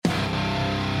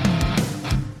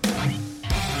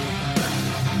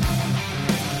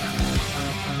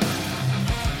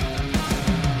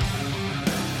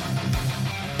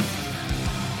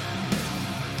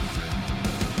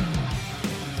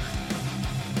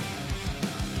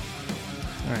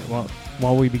All right, well,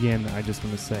 while we begin, I just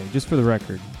want to say, just for the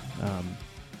record,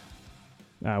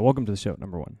 welcome to the show,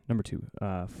 number one. Number two,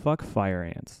 fuck fire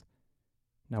ants.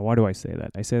 Now, why do I say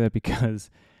that? I say that because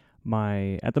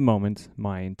at the moment,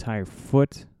 my entire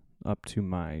foot up to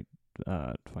my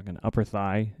fucking upper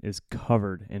thigh is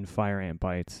covered in fire ant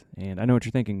bites. And I know what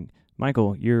you're thinking.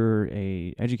 Michael, you're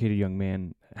a educated young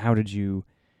man. How did you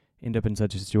end up in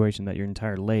such a situation that your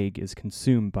entire leg is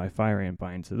consumed by fire ant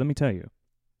bites? So let me tell you.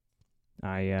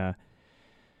 I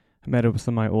met up with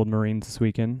some of my old Marines this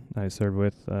weekend I served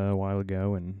with a while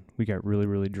ago, and we got really,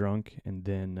 really drunk, and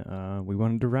then we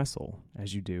wanted to wrestle,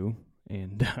 as you do.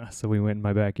 And so we went in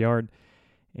my backyard,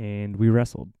 and we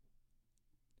wrestled.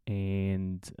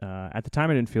 And at the time,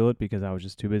 I didn't feel it because I was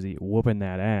just too busy whooping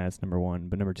that ass, number one.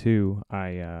 But number two,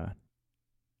 I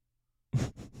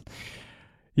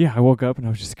woke up, and I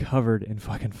was just covered in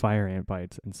fucking fire ant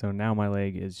bites. And so now my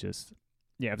leg is just...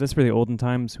 Yeah, if this were the olden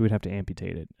times, we'd have to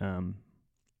amputate it. So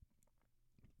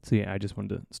yeah, I just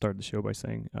wanted to start the show by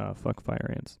saying, fuck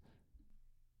fire ants.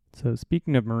 So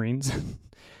speaking of Marines,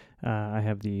 I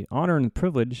have the honor and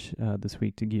privilege this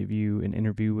week to give you an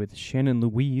interview with Shannon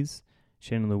Louise.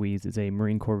 Shannon Louise is a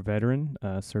Marine Corps veteran,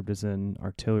 served as an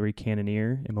artillery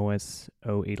cannoneer, MOS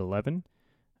 0811.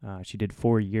 She did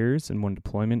 4 years and 1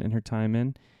 deployment in her time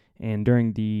in. And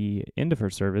during the end of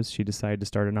her service, she decided to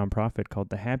start a nonprofit called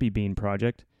the Happy Bean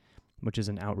Project, which is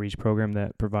an outreach program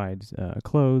that provides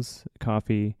clothes,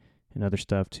 coffee, and other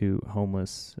stuff to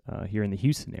homeless here in the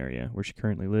Houston area where she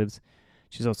currently lives.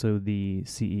 She's also the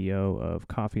CEO of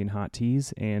Coffee and Hot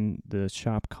Teas and the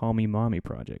shop Call Me Mommy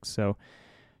Project. So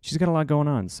she's got a lot going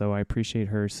on. So I appreciate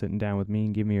her sitting down with me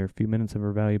and giving me a few minutes of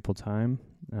her valuable time.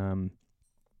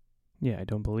 I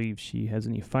don't believe she has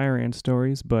any fire ant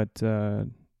stories, but...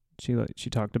 She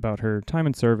talked about her time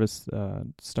in service,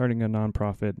 starting a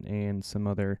nonprofit, and some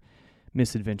other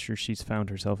misadventures she's found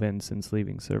herself in since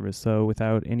leaving service. So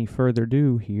without any further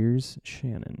ado, here's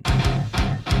Shannon.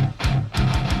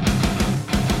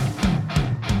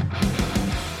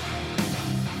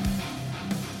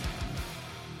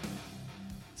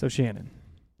 So Shannon.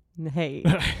 Hey.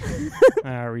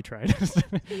 We tried.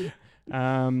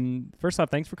 First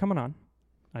off, thanks for coming on.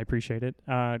 I appreciate it.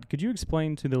 Could you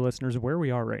explain to the listeners where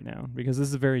we are right now? Because this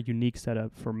is a very unique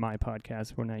setup for my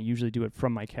podcast when I usually do it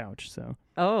from my couch. So.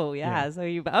 Oh, yeah. So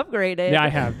you've upgraded. Yeah, I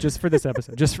have. Just for this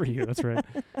episode. Just for you. That's right.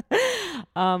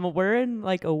 We're in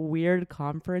like a weird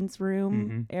conference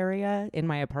room area in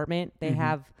my apartment. They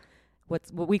have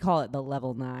what we call it the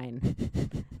level 9.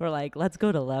 We're like, let's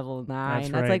go to level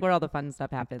 9. That's like where all the fun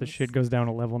stuff happens. The shit goes down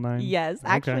to level 9? Yes,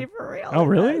 actually, for real. Oh,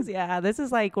 really? Yeah, this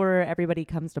is like where everybody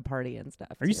comes to party and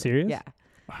stuff. Are you serious? Yeah.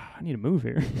 I need to move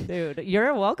here. Dude,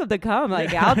 you're welcome to come.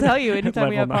 Like, I'll tell you anytime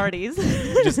we have parties.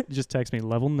 just text me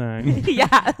level 9.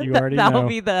 Yeah. You already that'll know.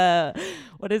 be the,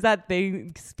 what is that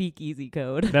thing? Speakeasy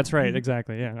code. That's right.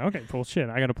 Exactly. Yeah. Okay, cool. Shit.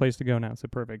 I got a place to go now. So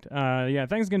perfect.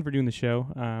 Thanks again for doing the show.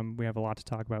 We have a lot to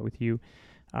talk about with you.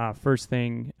 First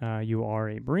thing, you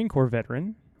are a Marine Corps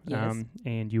veteran. Yes.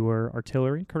 And you were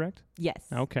artillery, correct? Yes.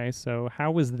 Okay. So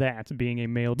how was that, being a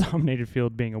male-dominated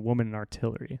field, being a woman in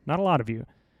artillery? Not a lot of you.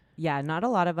 Yeah, not a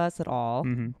lot of us at all.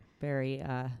 Very,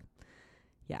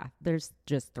 there's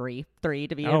just three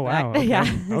to be Oh, wow. Okay. Yeah.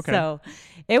 Okay. So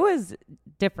it was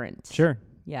different. Sure.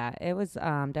 Yeah, it was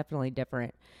definitely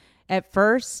different. At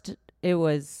first, it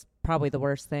was probably the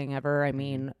worst thing ever. I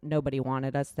mean, nobody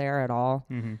wanted us there at all.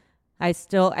 They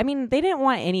didn't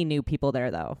want any new people there,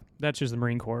 though. That's just the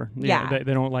Marine Corps. Yeah.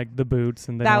 They don't like the boots,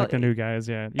 and they don't like the new guys.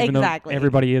 Yeah. Even exactly. though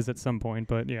everybody is at some point,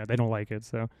 but yeah, they don't like it.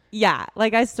 So. Yeah.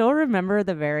 Like, I still remember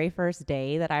the very first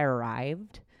day that I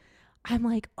arrived. I'm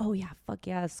like, oh, yeah, fuck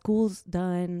yeah. School's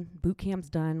done. Boot camp's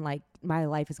done. Like, my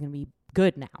life is going to be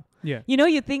good now. Yeah. You know,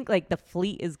 you think, like, the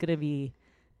fleet is going to be...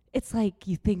 It's like,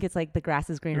 you think it's like the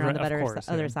grass is greener on the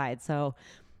other side. So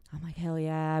I'm like, hell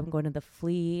yeah, I'm going to the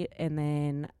fleet. And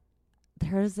then...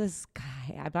 There's this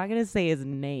guy. I'm not gonna say his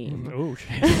name. Oh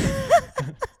shit!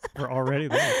 We're already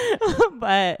there.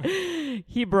 But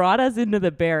he brought us into the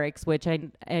barracks, which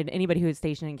and anybody who is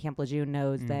stationed in Camp Lejeune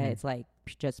knows that it's like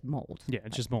just mold. Yeah,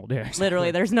 it's just mold. Yeah, exactly. Literally,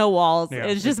 there's no walls. Yeah.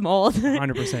 It's just mold.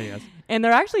 100% yes. And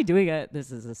they're actually doing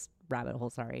this is a rabbit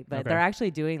hole, sorry, but they're actually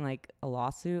doing like a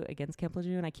lawsuit against Camp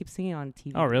Lejeune. I keep seeing it on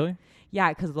TV. Oh, really? Yeah,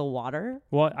 because of the water.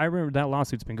 Well, I remember that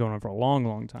lawsuit's been going on for a long,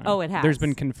 long time. Oh, it has. There's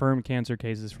been confirmed cancer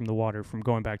cases from the water from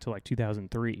going back to like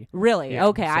 2003. Really? Yeah,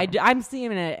 okay, so. I'm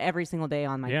seeing it every single day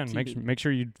on my TV. Yeah, make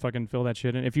sure you fucking fill that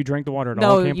shit in. If you drank the water at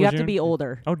all, Camp you have Lejeune, to be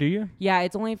older. Oh, do you? Yeah,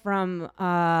 it's only from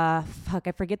I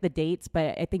forget the dates,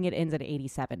 but I think it ends at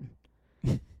 87.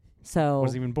 So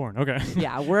wasn't even born. Okay.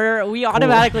 Yeah, we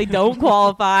automatically don't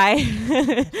qualify.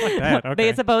 Like that. Okay.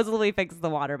 They supposedly fixed the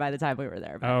water by the time we were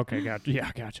there. Oh, okay,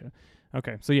 gotcha.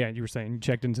 Okay, so yeah, you were saying you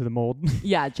checked into the mold.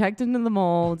 Yeah, checked into the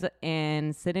mold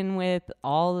and sitting with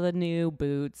all the new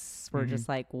boots. We're just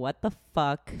like, what the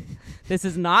fuck? This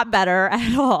is not better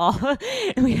at all.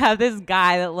 And we have this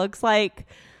guy that looks like,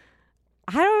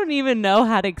 I don't even know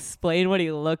how to explain what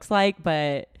he looks like,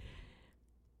 but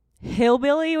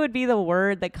hillbilly would be the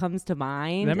word that comes to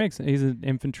mind. That makes sense. He's an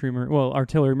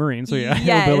artillery marine. So yeah,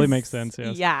 yes. Hillbilly makes sense.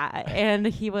 Yes. Yeah, and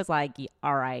he was like,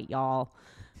 "All right, y'all,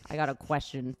 I got a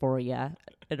question for you."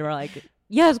 And we're like,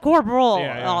 "Yes, Corporal,"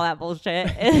 yeah. all that bullshit.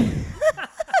 And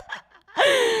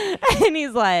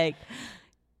he's like,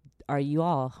 "Are you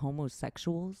all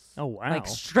homosexuals?" Oh wow! Like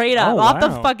straight up off the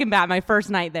fucking bat. My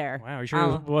first night there. Wow, you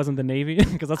sure it wasn't the Navy?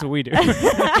 Because that's what we do.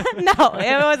 No,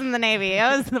 it wasn't the Navy.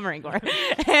 It was the Marine Corps.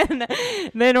 And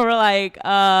then we're like,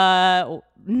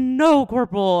 no,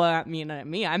 Corporal. I mean,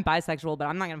 I'm bisexual, but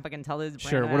I'm not gonna fucking tell this.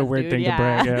 Sure, what a weird thing to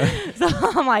brag. Yeah. So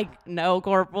I'm like, no,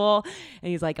 Corporal.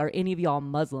 And he's like, are any of y'all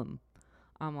Muslim?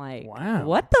 I'm like, wow,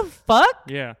 what the fuck?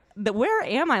 Yeah. Where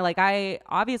am I? Like, I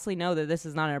obviously know that this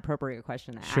is not an appropriate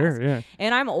question to ask. Sure, yeah.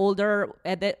 And I'm older.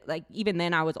 Like, even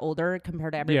then, I was older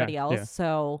compared to everybody else. Yeah.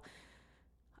 So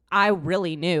I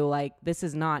really knew, like, this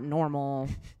is not normal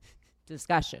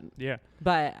discussion. Yeah.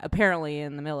 But apparently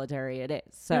in the military it is.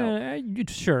 So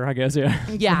sure, I guess, yeah.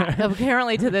 Yeah,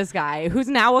 apparently to this guy who's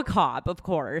now a cop, of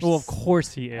course. Well, of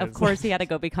course he is. Of course he had to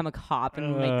go become a cop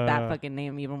and make that fucking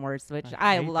name even worse, which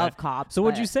I love cops. So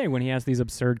what'd you say when he asked these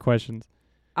absurd questions?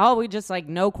 Oh, we just like,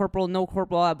 no corporal,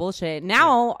 all that bullshit.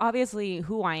 Now, obviously,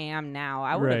 who I am now,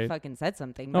 I would have fucking said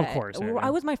something. Of course. Yeah, I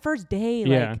was my first day.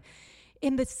 Like,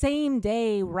 in the same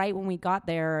day, right when we got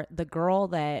there, the girl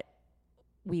that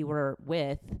we were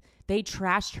with, they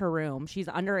trashed her room. She's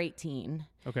under 18.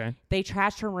 Okay. They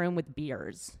trashed her room with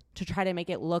beers to try to make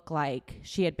it look like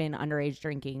she had been underage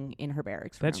drinking in her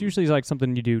barracks room. That's usually like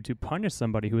something you do to punish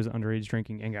somebody who was underage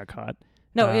drinking and got caught.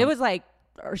 No, it was like,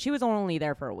 she was only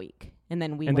there for a week, and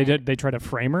then they tried to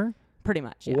frame her. Pretty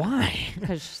much. Yeah. Why?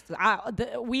 Because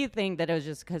we think that it was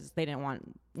just because they didn't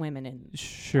want women in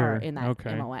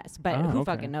that MOS, but who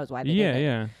fucking knows why they did it.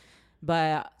 Yeah.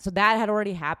 But so that had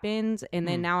already happened, and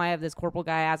then now I have this corporal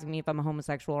guy asking me if I'm a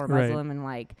homosexual or Muslim, and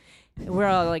like we're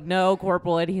all like, no,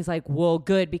 Corporal, and he's like, well,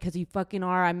 good, because you fucking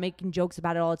are. I'm making jokes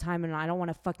about it all the time, and I don't want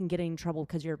to fucking get in trouble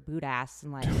because you're a boot ass,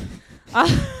 and like I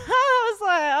was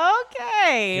like,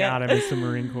 okay. God, I miss the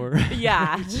Marine Corps.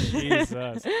 Yeah.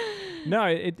 Jesus. No,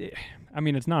 I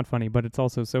mean, it's not funny, but it's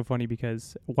also so funny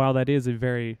because while that is a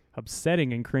very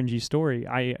upsetting and cringy story,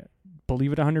 I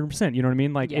believe it 100%. You know what I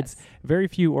mean? Like, it's very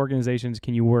few organizations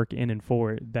can you work in and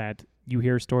for that you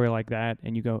hear a story like that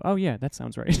and you go, oh yeah, that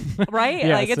sounds right. Right?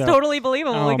 Yeah, like, it's totally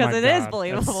believable because it is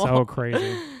believable. That's so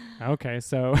crazy. Okay,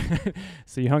 so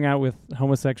you hung out with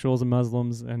homosexuals and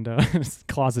Muslims and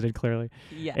closeted, clearly.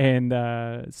 Yeah.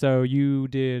 And so you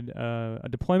did a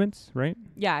deployment, right?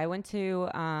 Yeah, I went to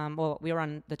we were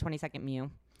on the 22nd MEU.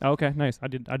 Oh, okay, nice. I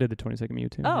did the 22nd MEU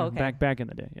too. Oh, okay. Back in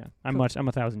the day, yeah. I'm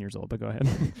 1,000 years old, but go ahead.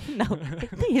 No,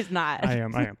 he's not. I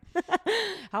am.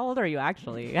 How old are you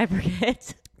actually? I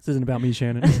forget. This isn't about me,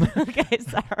 Shannon. Okay,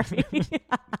 sorry.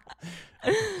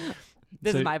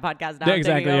 This is my podcast now. Yeah,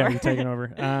 exactly. Yeah, you're taking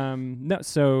over. No,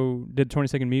 so did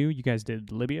 22nd MEU. You guys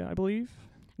did Libya, I believe.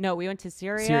 No, we went to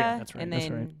Syria. That's right. And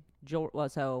then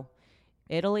so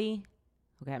Italy.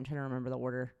 Okay, I'm trying to remember the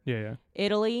order. Yeah.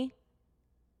 Italy,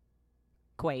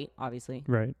 Kuwait, obviously.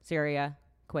 Right. Syria,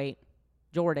 Kuwait,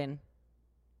 Jordan.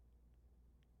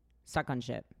 Stuck on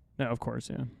ship. No, of course,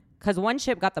 yeah. Because one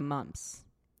ship got the mumps.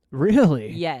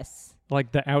 Really? Yes.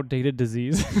 Like the outdated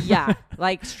disease? Yeah,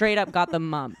 like straight up got the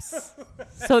mumps.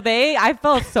 So I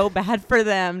felt so bad for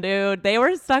them, dude. They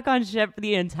were stuck on ship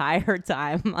the entire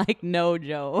time. Like, no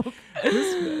joke.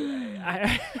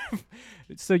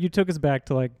 So you took us back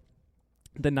to like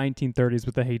the 1930s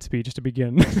with the hate speech to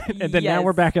begin. And then now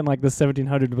we're back in like the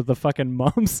 1700s with the fucking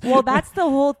mumps. Well, that's the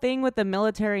whole thing with the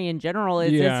military in general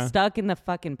is it's stuck in the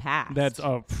fucking past.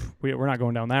 We're not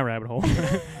going down that rabbit hole.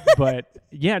 But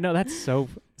yeah, no, that's so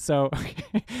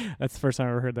that's the first time I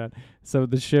ever heard that. So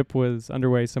the ship was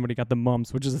underway. Somebody got the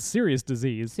mumps, which is a serious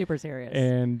disease. Super serious.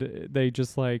 And they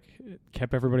just like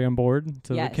kept everybody on board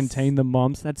to contain the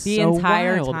mumps. That's the so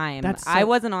entire wild. time. I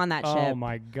wasn't on that ship. Oh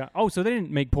my God. Oh, so they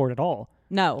didn't make port at all?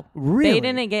 No. Really? They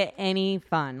didn't get any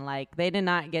fun. Like, they did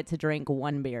not get to drink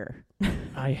one beer.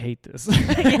 I hate this.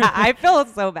 Yeah, I feel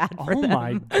so bad for them. Oh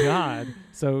my God.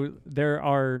 So there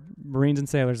are Marines and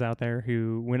sailors out there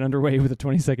who went underway with the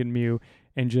 22nd MEU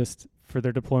and just for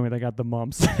their deployment, they got the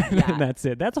mumps, and that's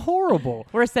it. That's horrible.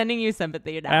 We're sending you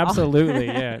sympathy now. Absolutely,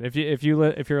 yeah. If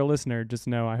you're a listener, just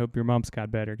know I hope your mumps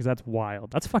got better, because that's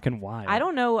wild. That's fucking wild. I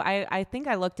don't know. I think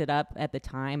I looked it up at the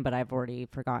time, but I've already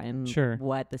forgotten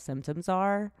what the symptoms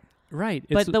are. Right.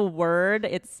 But the word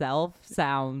itself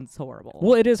sounds horrible.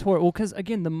 Well, it is horrible because,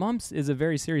 again, the mumps is a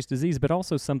very serious disease, but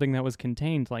also something that was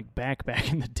contained like back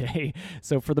in the day.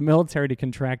 So for the military to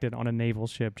contract it on a naval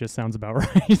ship just sounds about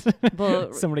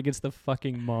right. Somebody gets the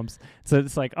fucking mumps. So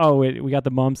it's like, oh, we got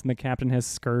the mumps and the captain has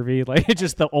scurvy. Like, it's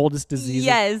just the oldest disease.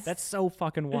 Yes. That's so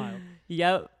fucking wild.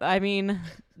 Yep. I mean,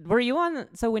 when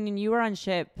you were on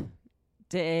ship,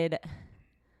 did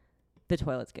the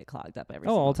toilets get clogged up every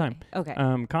all the day? time.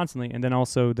 Okay. Constantly. And then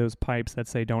also those pipes that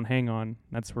say don't hang on,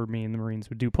 that's where me and the Marines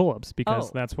would do pull-ups,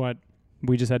 because that's what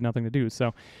we just had nothing to do.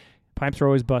 So pipes were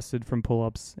always busted from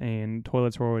pull-ups, and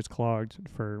toilets were always clogged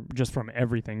from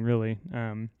everything, really.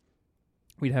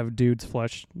 We'd have dudes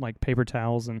flush like paper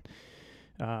towels, and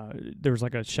there was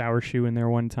like a shower shoe in there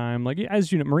one time. Like,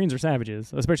 as you know, Marines are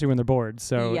savages, especially when they're bored.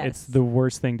 So it's the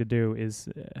worst thing to do is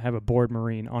have a bored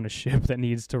Marine on a ship that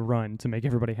needs to run to make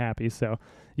everybody happy. So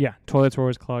yeah, toilets were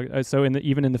always clogged. So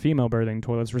even in the female berthing,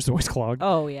 toilets were always clogged.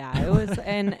 Oh yeah, it was.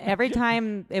 And every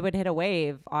time it would hit a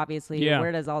wave, obviously,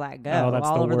 where does all that go?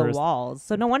 All over the walls.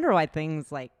 So no wonder why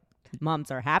things like mumps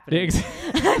are happening.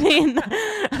 I mean,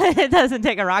 it doesn't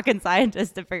take a rocket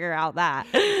scientist to figure out that.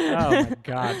 Oh my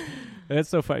God. That's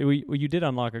so funny. You did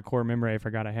unlock a core memory I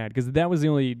forgot I had, because that was the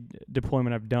only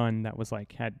deployment I've done that was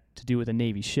like had to do with a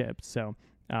Navy ship. So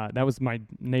that was my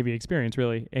Navy experience,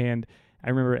 really. And I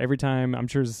remember every time, I'm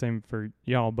sure it's the same for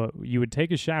y'all, but you would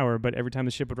take a shower, but every time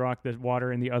the ship would rock, the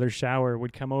water in the other shower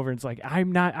would come over, and it's like,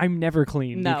 I'm never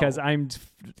clean because I'm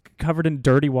covered in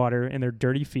dirty water and their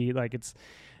dirty feet. Like, it's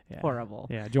horrible.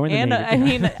 Yeah, join the Navy. I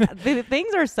mean, the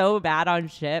things are so bad on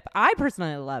ship. I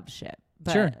personally love ship.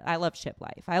 But I love ship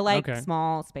life. I like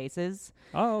small spaces.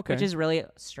 Oh, okay. Which is really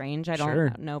strange. I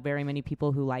don't know very many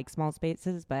people who like small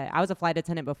spaces, but I was a flight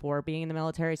attendant before being in the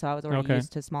military, so I was already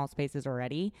used to small spaces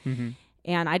already. Mm-hmm.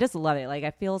 And I just love it. Like,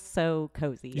 I feel so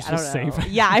cozy. I don't know. Safe.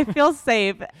 Yeah, I feel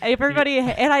safe. Everybody,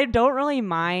 and I don't really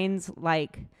mind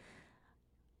like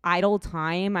idle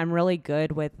time. I'm really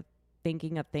good with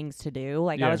thinking of things to do.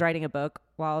 Like, I was writing a book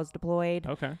while I was deployed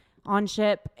on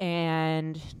ship,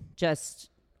 and just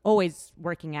always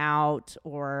working out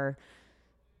or,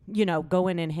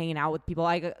 going and hanging out with people.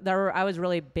 I was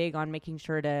really big on making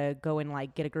sure to go and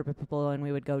like get a group of people, and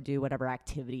we would go do whatever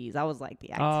activities. I was like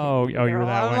the activity girl. You're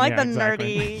that one. I'm like the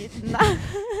nerdy.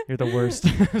 You're the worst.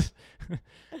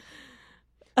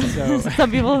 So some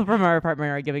people from our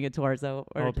apartment are giving a tour, so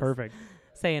perfect.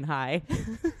 Saying hi.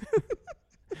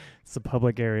 It's a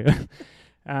public area.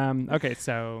 Okay,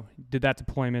 so did that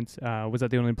deployment? Was that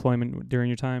the only deployment during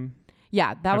your time?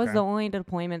 Yeah, that was the only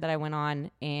deployment that I went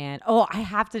on. And, I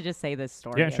have to just say this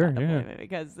story. Yeah, sure.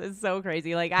 Because it's so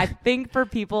crazy. Like, I think for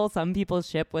some people's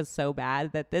ship was so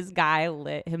bad that this guy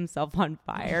lit himself on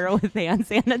fire with hand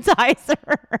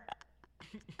sanitizer.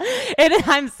 And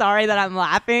I'm sorry that I'm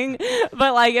laughing,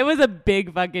 but like, it was a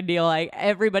big fucking deal. Like,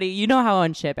 everybody, how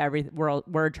on ship,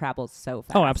 word travels so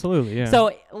fast. Oh, absolutely. Yeah.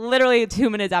 So literally 2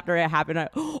 minutes after it happened,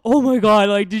 oh my God,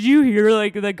 like, did you hear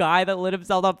like the guy that lit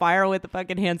himself on fire with the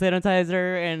fucking hand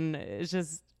sanitizer? And it's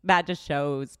just, that just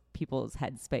shows people's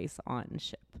headspace on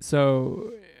ship.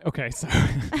 So,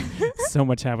 so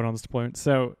much happened on this deployment.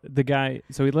 So the guy,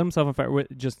 he lit himself on fire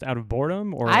just out of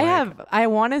boldom, or I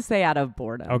want to say out of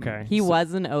boredom. Okay. He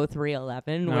was an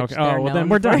 0311, which then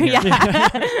we're done.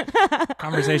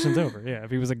 Conversation's over. Yeah. If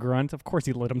he was a grunt, of course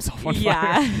he lit himself on fire.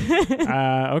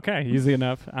 Yeah. Okay. Easy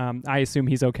enough. I assume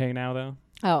he's okay now, though.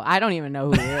 Oh, I don't even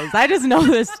know who he is. I just know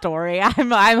this story.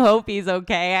 I hope he's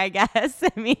okay, I guess.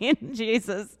 I mean,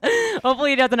 Jesus. Hopefully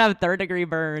he doesn't have third-degree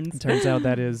burns. Turns out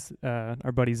that is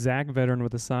our buddy Zach, veteran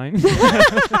with a sign.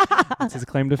 That's his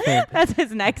claim to fame. That's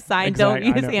his next sign.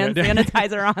 Exactly. Don't use hand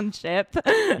sanitizer on ship.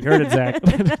 You heard it, Zach.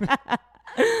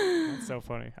 That's so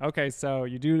funny. Okay, so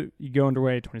you go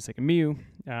underway 22nd MEU.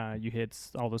 You hit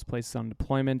all those places on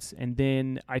deployments, and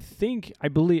then I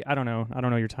don't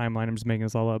know your timeline. I'm just making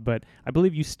this all up, but I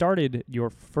believe you started your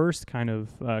first kind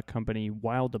of company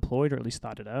while deployed, or at least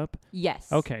started up.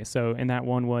 Yes. Okay, so and that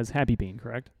one was Happy Bean,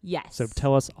 correct? Yes. So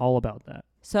tell us all about that.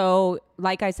 So,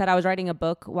 like I said, I was writing a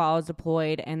book while I was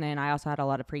deployed, and then I also had a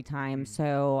lot of free time.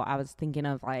 So I was thinking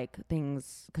of like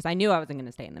things, because I knew I wasn't going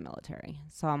to stay in the military.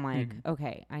 So I'm like,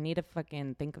 okay, I need to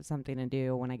fucking think of something to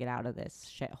do when I get out of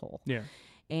this shithole. Yeah.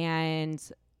 And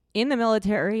in the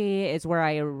military is where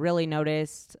I really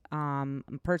noticed,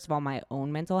 first of all, my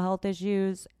own mental health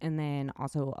issues, and then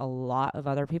also a lot of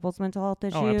other people's mental health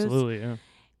issues. Oh, absolutely, yeah.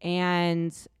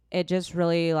 And it just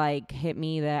really like hit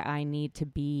me that I need to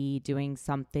be doing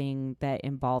something that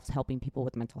involves helping people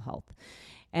with mental health.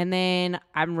 And then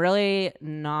I'm really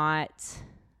not,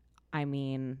 I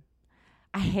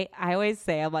always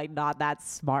say I'm like not that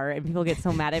smart, and people get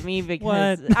so mad at me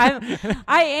because I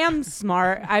am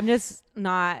smart. I'm just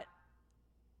not,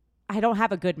 I don't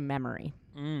have a good memory.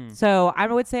 So I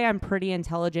would say I'm pretty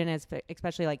intelligent,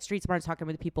 especially like street smarts, talking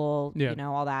with people, you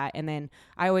know, all that. And then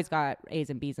I always got A's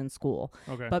and B's in school.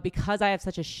 Okay. But because I have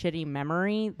such a shitty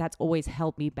memory, that's always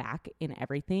held me back in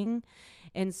everything.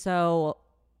 And so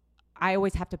I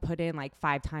always have to put in like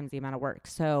 5 times the amount of work.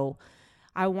 So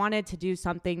I wanted to do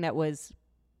something that was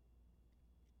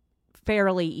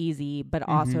fairly easy, but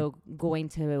also going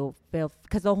to feel,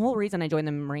 because the whole reason I joined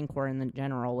the Marine Corps in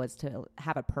general was to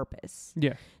have a purpose.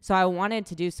 Yeah. So I wanted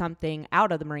to do something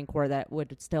out of the Marine Corps that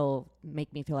would still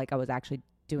make me feel like I was actually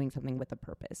doing something with a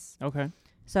purpose. Okay.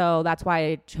 So that's why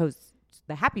I chose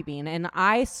the Happy Bean. And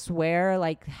I swear,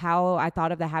 like, how I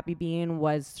thought of the Happy Bean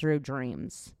was through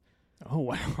dreams. Oh,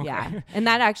 wow. Okay. Yeah. And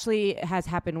that actually has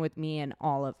happened with me in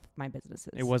all of my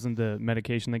businesses. It wasn't the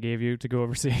medication they gave you to go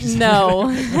overseas? No.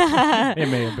 It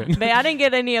may have been. But I didn't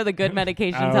get any of the good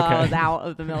medication until I was out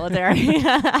of the military.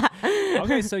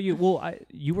 Okay, so you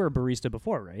were a barista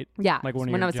before, right? Yeah, like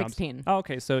when I was jobs. 16. Oh,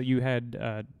 okay, so you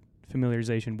had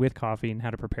familiarization with coffee and how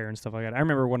to prepare and stuff like that. I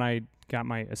remember when I got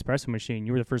my espresso machine,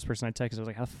 you were the first person I texted. I was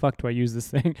like, how the fuck do I use this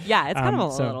thing? Yeah, it's kind of a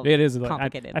little it is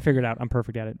complicated. I figured out I'm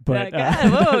perfect at it. But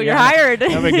whoa, you're hired.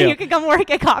 You can come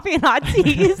work at Coffee and Hot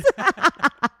Teas.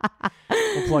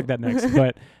 We'll plug that next.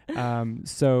 But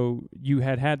so you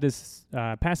had this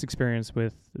past experience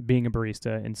with being a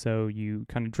barista, and so you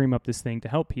kind of dream up this thing to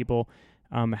help people.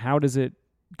 How does it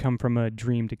come from a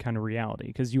dream to kind of reality?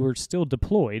 Because you were still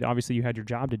deployed. Obviously you had your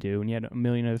job to do and you had a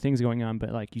million other things going on,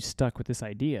 but like you stuck with this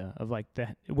idea of like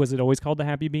was it always called the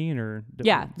Happy Bean or?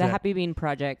 The Happy Bean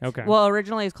Project. Okay. Well,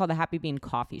 originally it's called the Happy Bean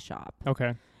Coffee Shop.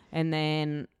 Okay. And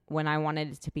then when I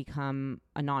wanted it to become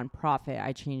a nonprofit,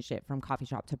 I changed it from coffee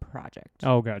shop to project.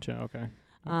 Oh, gotcha. Okay.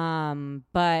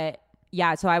 But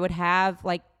yeah, so I would have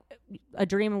like a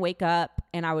dream and wake up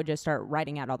and I would just start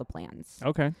writing out all the plans.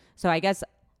 Okay. So I guess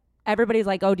everybody's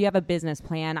like, oh, do you have a business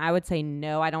plan? I would say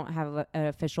no, I don't have an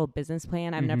official business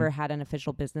plan. I've never had an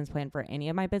official business plan for any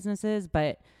of my businesses,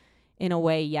 but in a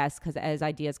way, yes, because as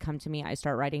ideas come to me, I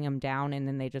start writing them down and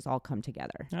then they just all come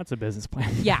together. That's a business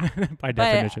plan. Yeah. By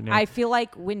definition. Yeah. I feel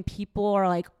like when people are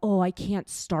like, oh, I can't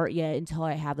start yet until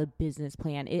I have a business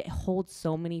plan, it holds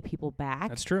so many people back.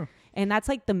 That's true. And that's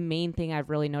like the main thing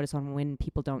I've really noticed on when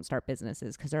people don't start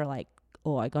businesses, because they're like,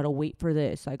 oh, I got to wait for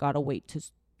this. I got to wait to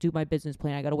do my business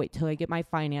plan. I got to wait till I get my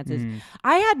finances.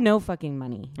 I had no fucking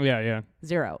money. Yeah.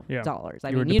 $0.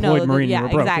 I mean, you know, Marine, yeah, you were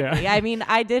broke, exactly. Yeah. I mean,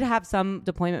 I did have some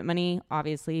deployment money,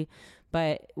 obviously,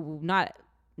 but not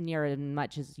near as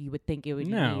much as you would think it would.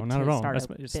 No, not at all.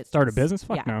 Start a business?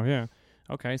 Fuck no. Yeah.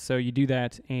 Okay, so you do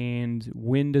that, and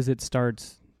when does it start?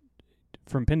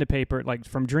 From pen to paper, like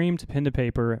from dream to pen to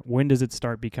paper, when does it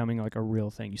start becoming like a real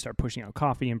thing? You start pushing out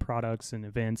coffee and products and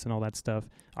events and all that stuff.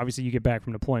 Obviously, you get back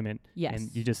from deployment, and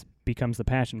you just becomes the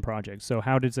passion project. So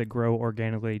how does it grow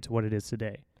organically to what it is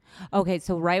today? Okay,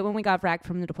 so right when we got back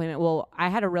from the deployment, well,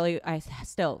 I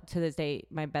still, to this day,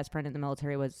 my best friend in the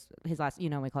military was his last,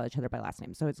 we call each other by last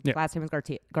name. So his last name was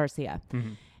Garcia.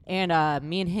 Mm-hmm. And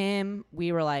me and him,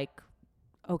 we were like,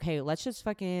 okay, let's just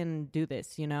fucking do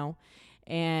this,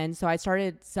 And so I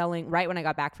started selling, right when I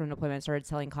got back from deployment, I started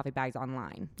selling coffee bags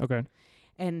online. Okay.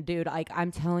 And dude, like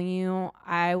I'm telling you,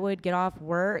 I would get off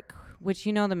work, which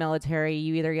the military,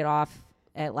 you either get off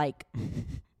at like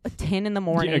 10 in the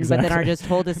morning, but then are just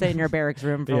told to sit in your barracks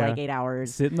room for like 8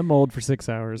 hours. Sit in the mold for 6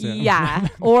 hours. Yeah.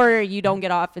 Or you don't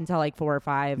get off until like 4 or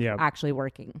 5 actually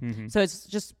working. Mm-hmm. So it's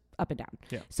just up and down.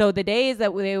 Yeah. So the days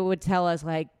that they would tell us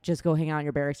like, just go hang out in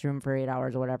your barracks room for 8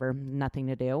 hours or whatever, nothing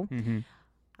to do. Mm-hmm.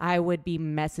 I would be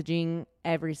messaging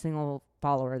every single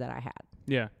follower that I had.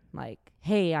 Yeah. Like,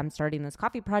 hey, I'm starting this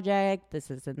coffee project.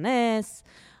 This is and this.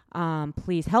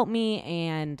 Please help me.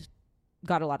 And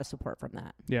got a lot of support from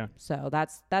that. Yeah. So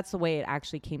that's the way it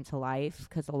actually came to life,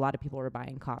 because a lot of people were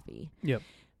buying coffee. Yep.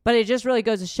 But it just really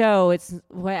goes to show it's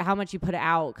how much you put it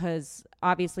out, because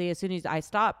obviously as soon as I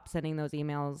stopped sending those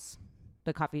emails,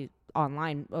 the coffee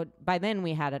online, by then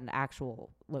we had an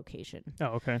actual location. Oh,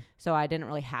 okay. So I didn't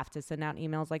really have to send out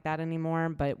emails like that anymore,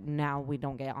 but now we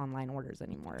don't get online orders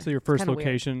anymore. So your first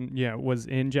location, was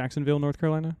in Jacksonville, North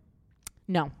Carolina?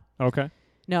 No. Okay.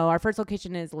 No, our first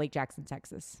location is Lake Jackson,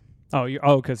 Texas. Oh,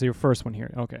 okay, so your first one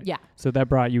here. Okay. Yeah. So that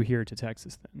brought you here to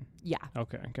Texas then? Yeah.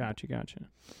 Okay, gotcha.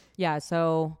 Yeah,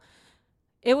 so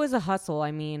it was a hustle.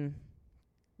 I mean,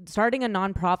 starting a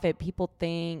nonprofit, people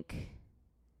think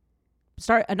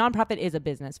a nonprofit is a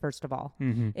business, first of all.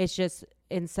 Mm-hmm. It's just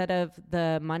instead of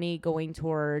the money going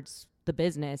towards the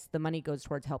business, the money goes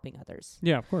towards helping others.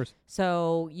 Yeah, of course.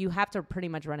 So you have to pretty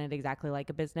much run it exactly like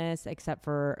a business, except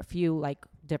for a few like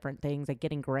different things like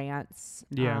getting grants.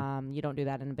 Yeah. You don't do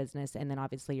that in a business. And then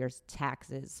obviously your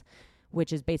taxes,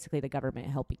 which is basically the government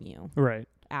helping you Right.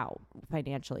 out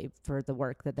financially for the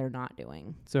work that they're not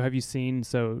doing. So have you seen,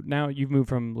 so now you've moved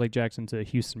from Lake Jackson to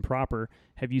Houston proper.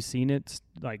 Have you seen it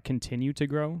like continue to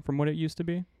grow from what it used to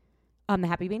be? The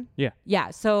Happy Bean? Yeah. Yeah.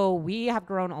 So we have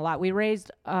grown a lot. We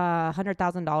raised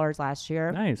 $100,000 last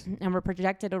year. Nice. And we're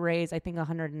projected to raise, I think,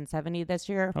 170 this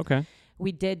year. Okay.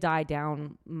 We did die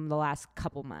down the last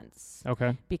couple months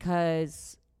Okay.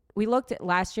 because we looked at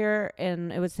last year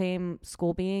and it was same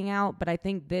school being out, but I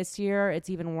think this year it's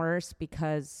even worse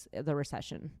because of the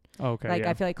recession. Okay. Like yeah,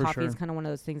 I feel like coffee is sure. kind of one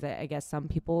of those things that I guess some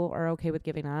people are okay with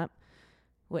giving up,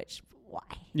 which why?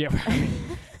 Yeah.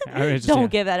 I mean, it's just, Don't yeah.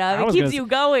 give that up. I It was keeps gonna you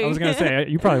going. I was going to say,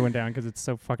 you probably went down because it's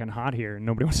so fucking hot here and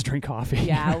nobody wants to drink coffee.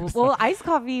 Yeah. So- Well, iced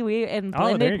coffee, and Oh,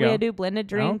 there blended, you go. we do blended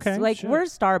drinks. Okay, Like shit. we're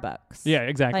Starbucks. Yeah,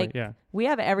 exactly. Like, yeah. We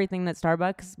have everything that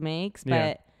Starbucks makes, but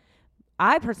Yeah.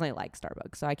 I personally like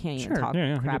Starbucks, so I can't even Sure. talk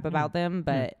Yeah, yeah. crap Yeah. about them,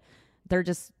 but they're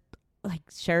just like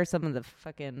share some of the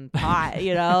fucking pot,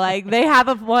 like they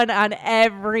have one on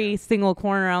every single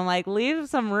corner. I'm like, leave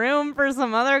some room for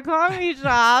some other coffee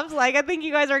shops. Like, I think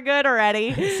you guys are good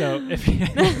already. So if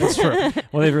that's true.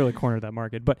 Well, they've really cornered that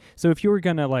market. But so if you were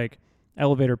going to like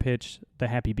elevator pitch the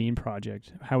Happy Bean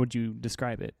Project, how would you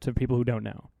describe it to people who don't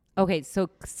know? Okay,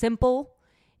 so simple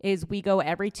is we go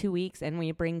every 2 weeks and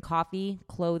we bring coffee,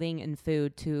 clothing, and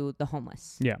food to the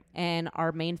homeless. Yeah. And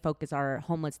our main focus are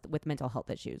homeless with mental health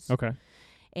issues. Okay.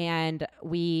 And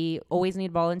we always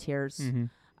need volunteers.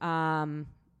 Mm-hmm.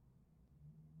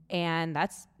 And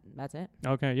that's it.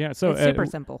 Okay. Yeah. So It's super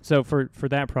simple. So for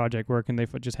that project, where can they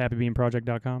just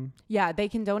happybeanproject.com? Yeah, they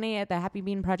can donate at the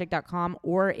happybeanproject.com,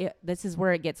 or this is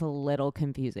where it gets a little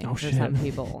confusing for shit. some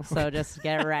people. So just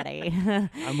get ready.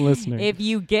 I'm listening. If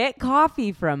you get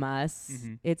coffee from us,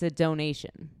 Mhm. it's a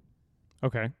donation.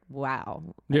 Okay. Wow.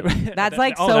 Yeah. That's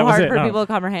like Oh, so that was hard it. for Oh. people to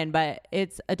comprehend, but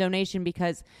it's a donation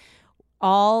because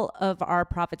all of our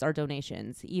profits are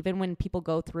donations. Even when people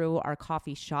go through our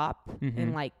coffee shop Mhm.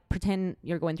 and like pretend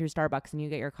you're going through Starbucks and you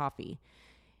get your coffee,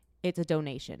 it's a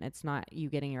donation. It's not you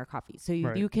getting your coffee. So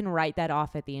Right. you can write that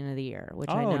off at the end of the year,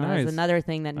 which I Oh, know nice. is another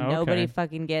thing that Okay. nobody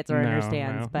fucking gets or No,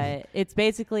 understands. no. But it's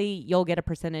basically you'll get a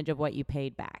percentage of what you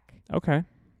paid back. Okay.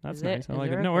 That's Is it- nice. I is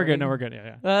like it it. No, we're good. No, we're recording?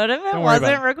 good. Yeah. What if it Don't worry about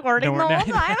wasn't it. recording the Don't whole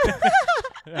worry. time?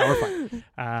 Yeah, we're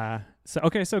fine.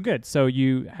 So good. So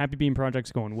Happy Bean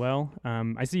Project's going well.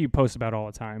 I see you post about it all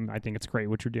the time. I think it's great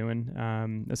what you're doing,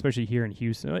 especially here in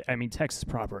Houston. I mean, Texas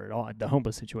proper, the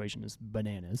homeless situation is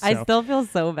bananas. I So still feel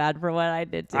so bad for what I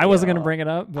did to you. I wasn't gonna bring it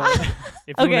up, but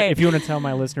Okay. if you want to tell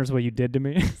my listeners what you did to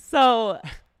me, So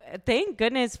thank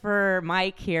goodness for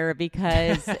Mike here,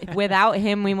 because without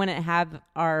him, we wouldn't have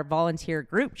our volunteer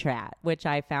group chat, which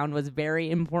I found was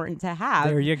very important to have.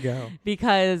 there you go.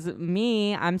 Because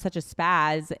I'm such a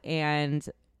spaz, and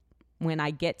when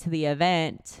I get to the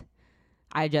event,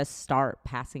 I just start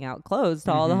passing out clothes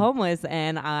to all the Mhm. homeless,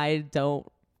 and I don't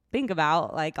think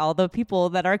about like all the people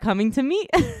that are coming to meet.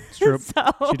 It's true. So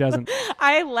She doesn't.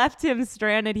 I left him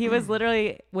stranded. He was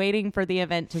literally waiting for the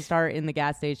event to start in the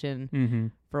gas station Mm-hmm.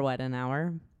 for what, an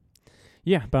hour?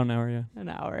 Yeah, about an hour. Yeah. An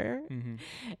hour. Mm-hmm.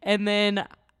 And then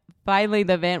finally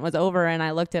the event was over and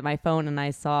I looked at my phone and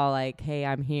I saw like, hey,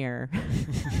 I'm here.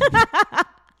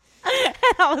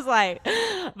 And I was like,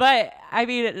 but I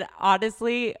mean,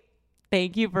 honestly,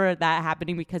 thank you for that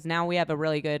happening, because now we have a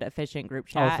really good, efficient group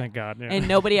chat. Oh, thank God. Yeah. And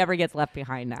nobody ever gets left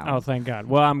behind now. Oh, thank God.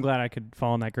 Well, I'm glad I could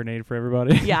fall on that grenade for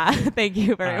everybody. Yeah, thank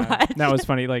you very much. That was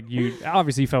funny. Like, you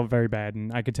obviously felt very bad,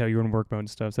 and I could tell you were in work mode and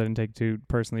stuff, so I didn't take it too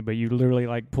personally, but you literally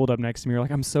like pulled up next to me. You're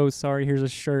like, I'm so sorry. Here's a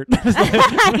shirt.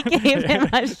 I gave him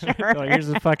a shirt. Like, here's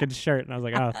a fucking shirt. And I was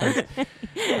like, oh, thanks.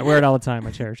 I wear it all the time.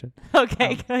 I cherish it.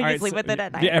 Okay, can All I right, sleep with it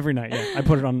at night? Yeah, every night. Yeah. I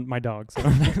put it on my dog.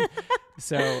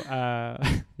 So,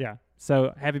 yeah.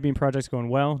 So Happy Bean Project's going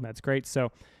well. That's great.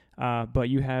 So, but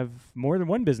you have more than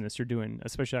one business you're doing,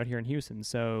 especially out here in Houston.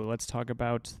 So let's talk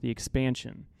about the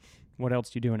expansion. What else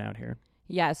are you doing out here?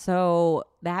 Yeah, so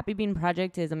the Happy Bean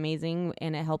Project is amazing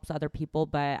and it helps other people,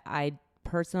 but I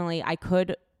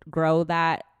could grow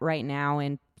that right now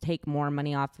and take more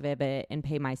money off of it and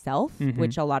pay myself, Mhm.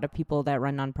 which a lot of people that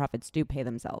run nonprofits do pay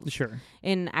themselves. Sure.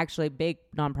 And actually big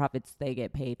nonprofits, they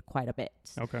get paid quite a bit,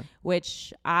 Okay.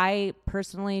 which I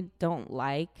personally don't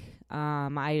like.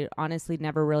 I honestly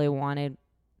never really wanted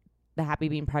the Happy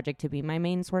Bean Project to be my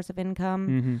main source of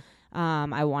income.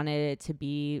 I wanted it to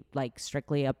be like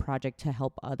strictly a project to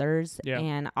help others. Yeah.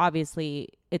 And obviously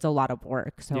it's a lot of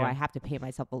work. So Yeah. I have to pay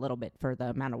myself a little bit for the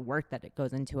amount of work that it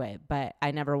goes into it. But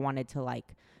I never wanted to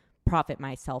like profit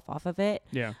myself off of it.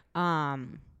 Yeah.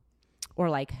 Or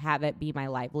like have it be my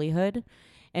livelihood.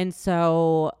 And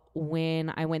so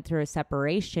when I went through a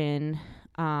separation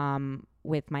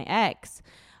with my ex,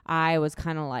 I was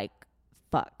kind of like,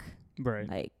 fuck. Right.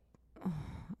 Like,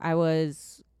 I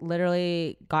was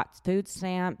literally got food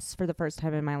stamps for the first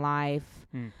time in my life.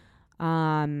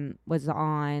 Was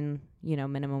on,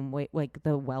 minimum wage, like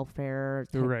the welfare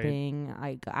type thing.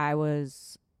 I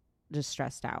was just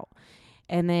stressed out.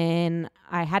 And then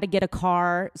I had to get a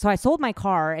car. So I sold my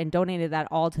car and donated that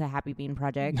all to the Happy Bean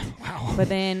Project. Wow. But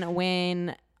then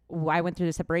when I went through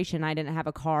the separation, I didn't have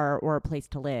a car or a place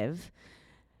to live.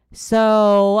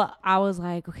 So I was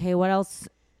like, okay, what else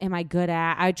am I good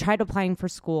at? I tried applying for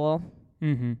school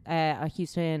at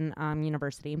Houston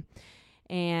University,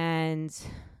 and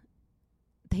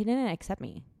they didn't accept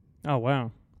me. Oh,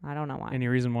 wow. I don't know why. Any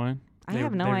reason why? I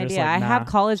have no idea. Like, I have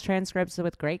college transcripts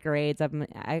with great grades.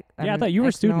 I thought you were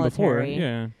a student before.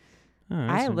 Yeah. Oh,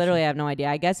 I literally have no idea.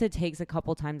 I guess it takes a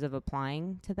couple times of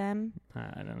applying to them.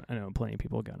 I know plenty of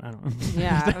people got. I don't know.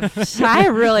 Yeah, I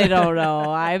really don't know.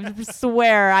 I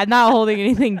swear I'm not holding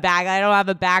anything back. I don't have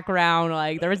a background.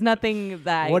 Like there was nothing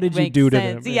that. What did you do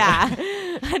sense. to them? Yeah,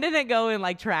 I didn't go and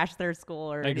like trash their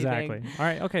school or exactly. anything. All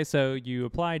right. Okay. So you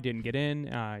applied, didn't get in.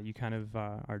 You kind of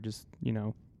are just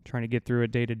trying to get through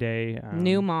it day to day.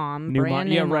 New mom, brand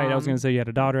new yeah, mom. right. I was gonna say you had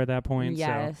a daughter at that point.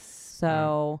 Yes.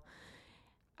 So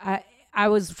I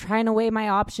was trying to weigh my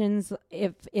options.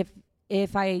 If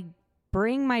I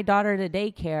bring my daughter to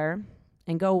daycare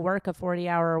and go work a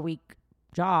 40-hour-a-week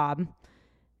job,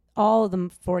 all of the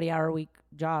 40-hour-a-week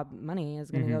job money is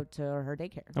going to go to her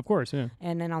daycare. Of course, yeah.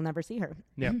 And then I'll never see her.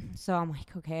 Yeah. So I'm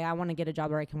like, okay, I want to get a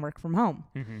job where I can work from home.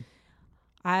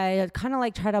 I kind of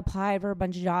like try to apply for a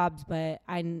bunch of jobs, but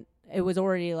it was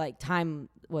already like time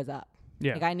was up.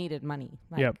 Yeah. Like I needed money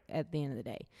at the end of the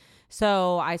day.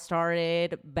 So I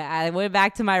went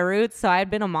back to my roots. So I had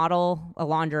been a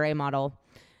lingerie model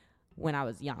when I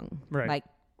was young. Right. Like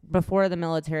before the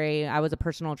military, I was a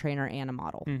personal trainer and a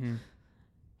model.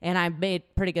 And I made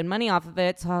pretty good money off of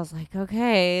it. So I was like,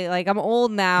 okay, like I'm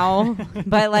old now,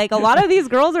 but like a lot of these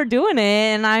girls are doing it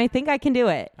and I think I can do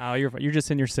it. Oh, you're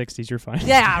just in your 60s. You're fine.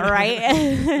 Yeah,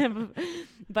 right.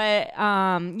 But,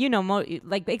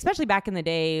 like especially back in the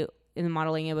day, in the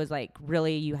modeling, it was like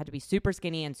really you had to be super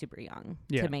skinny and super young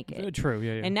to make it. True.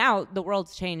 Yeah. And now the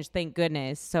world's changed, thank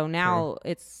goodness. So now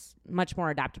it's much more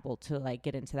adaptable to like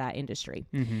get into that industry.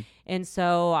 And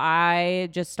so I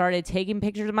just started taking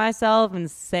pictures of myself and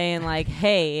saying like,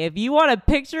 hey, if you want a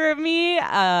picture of me,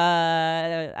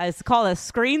 it's called a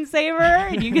screensaver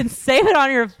and you can save it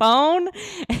on your phone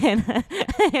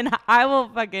and I will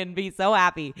fucking be so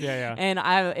happy. Yeah. And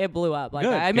it blew up. Like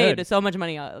I made so much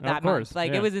money that month.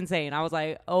 Like it was insane. I was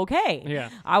like, okay. Yeah.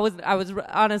 I was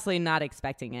honestly not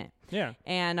expecting it. Yeah.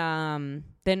 And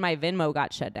then my Venmo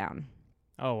got shut down.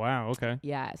 Oh, wow. Okay.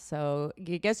 Yeah. So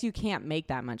I guess you can't make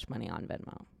that much money on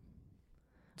Venmo.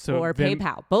 So or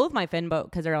PayPal. Both my Venmo,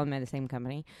 because they're owned by the same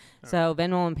company. So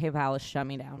Venmo and PayPal shut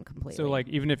me down completely. So like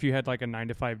even if you had like a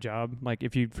 9-to-5 job, like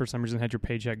if you for some reason had your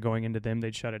paycheck going into them,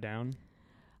 they'd shut it down?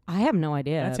 I have no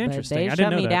idea. That's interesting. They I didn't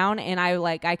shut know me that. down, and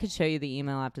I could show you the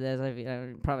email after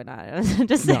this. Probably not.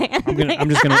 Just saying. I'm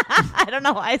just gonna. I don't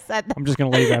know why I said that. I'm just gonna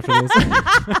leave after this.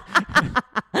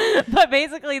 But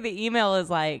basically, the email is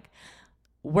like,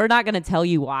 we're not going to tell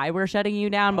you why we're shutting you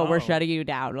down, but we're shutting you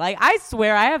down. Like, I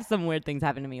swear I have some weird things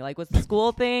happen to me, like with the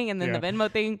school thing and then the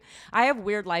Venmo thing. I have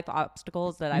weird life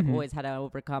obstacles that I've always had to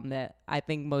overcome that I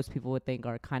think most people would think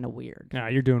are kind of weird. Nah,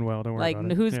 you're doing well. Don't worry about it.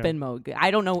 Like, who's Venmo? I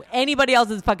don't know anybody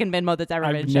else's fucking Venmo that's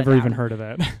ever been shut down. I've never even heard of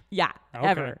that. Yeah,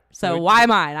 ever. So why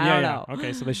mine? I don't know.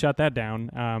 Okay, so they shut that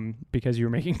down because you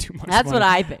were making too much That's money. what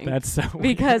I think. That's so weird.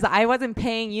 Because I wasn't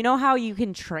paying. You know how you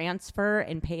can transfer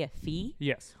and pay a fee?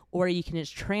 Yes. Or you can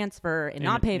just transfer and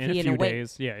not pay a fee and wait.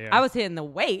 Days. Yeah. I was hitting the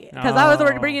wait because I was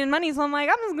already bringing in money. So I'm like,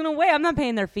 I'm just going to wait. I'm not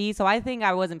paying their fee. So I think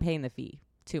I wasn't paying the fee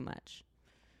too much.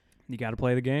 You got to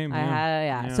play the game.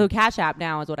 So Cash App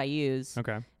now is what I use.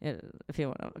 Okay. If you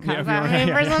want to contact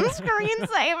me for some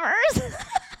screensavers.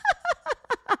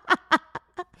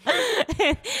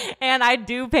 And I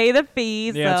do pay the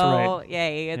fees. Yeah, so that's right.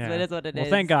 Yay. It is what it is. Well,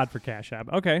 thank God for Cash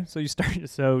App. Okay. So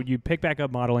you pick back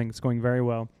up modeling. It's going very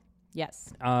well.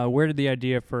 Yes. Where did the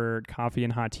idea for coffee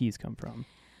and hot teas come from?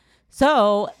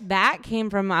 So that came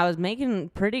from, I was making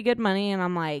pretty good money and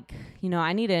I'm like,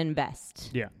 I need to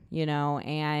invest. Yeah.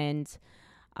 And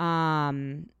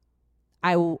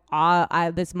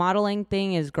this modeling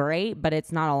thing is great, but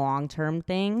it's not a long-term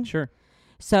thing. Sure.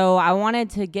 So I wanted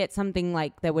to get something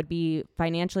like that would be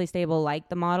financially stable, like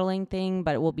the modeling thing,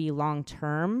 but it will be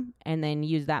long-term, and then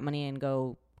use that money and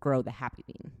go grow the Happy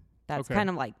Bean. That's kind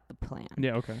of like the plan.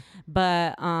 Yeah. Okay.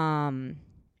 But,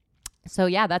 so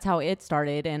yeah, that's how it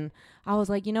started. And I was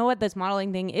like, you know what? This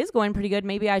modeling thing is going pretty good.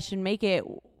 Maybe I should make it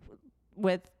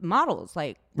with models,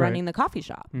 like running the coffee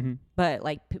shop. Mm-hmm. But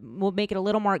like, we'll make it a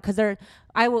little more, cause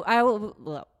I will,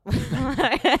 well,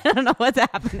 I don't know what's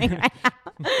happening right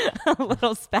now. A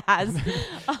little spaz.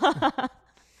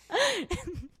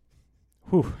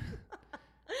 Whew.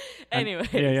 Anyway.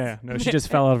 Yeah. No, she just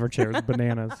fell out of her chair. It was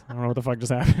bananas. I don't know what the fuck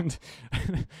just happened.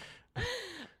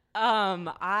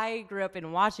 I grew up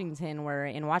in Washington, where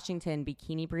in Washington,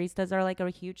 bikini baristas are like a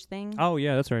huge thing. Oh,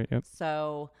 yeah, that's right. Yep.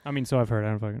 So. I mean, so I've heard.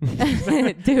 I don't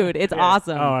fucking. Dude, it's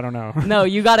awesome. Oh, I don't know. No,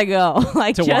 you gotta go.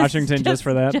 Like to Washington just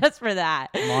for that? Just for that.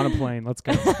 I'm on a plane. Let's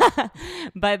go.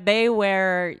 But they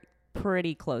wear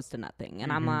pretty close to nothing.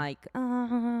 And I'm like,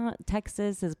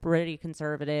 Texas is pretty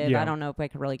conservative. Yeah. I don't know if I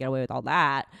could really get away with all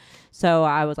that. So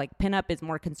I was like, pinup is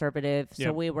more conservative.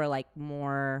 So we were like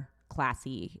more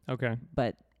classy. Okay.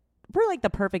 But we're like the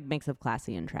perfect mix of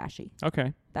classy and trashy.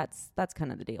 Okay. That's kind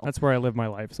of the deal. That's where I live my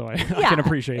life, so I can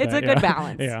appreciate it's that. It's a good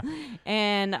balance. Yeah.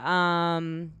 And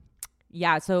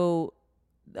so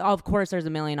of course there's a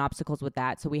million obstacles with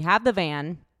that. So we have the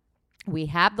van, we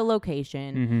have the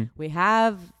location, we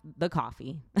have the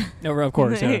coffee. No, of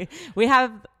course. Yeah. We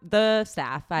have the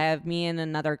staff. I have me and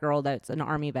another girl that's an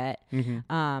Army vet.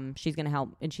 She's gonna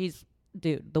help, and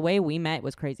dude, the way we met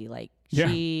was crazy. Like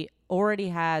she already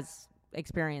has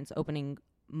experience opening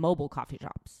mobile coffee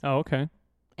shops. Oh, okay.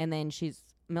 And then she's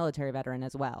military veteran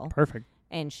as well. Perfect.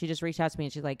 And she just reached out to me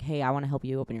and she's like, hey, I want to help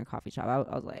you open your coffee shop. I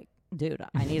was like, dude,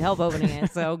 I need help opening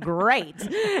it. So great.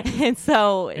 And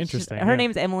so interesting. Her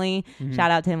name's Emily.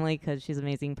 Shout out to Emily because she's an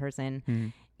amazing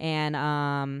person. And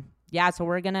so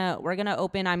we're gonna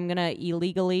open. I'm gonna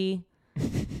illegally.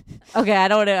 Okay,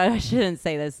 I shouldn't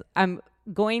say this. I'm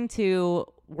going to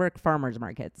work farmers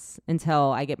markets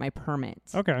until I get my permit.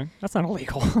 Okay, that's not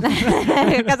illegal.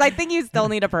 Because I think you still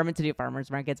need a permit to do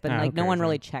farmers markets, but no one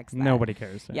really checks that. Nobody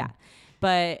cares. Yeah,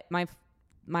 but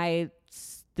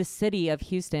the city of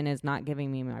Houston is not giving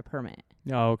me my permit.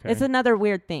 Oh, okay. It's another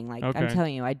weird thing. Like I'm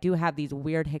telling you, I do have these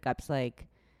weird hiccups. Like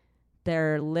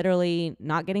they're literally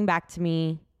not getting back to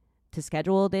me to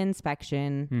schedule the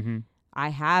inspection. I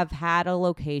have had a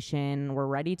location. We're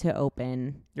ready to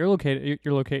open. Your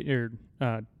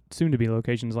soon-to-be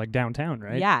location is like downtown,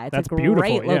 right? Yeah, it's that's a great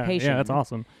beautiful. location. Yeah, that's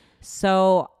awesome.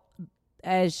 So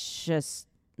it's just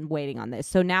waiting on this.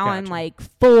 So now I'm like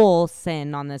full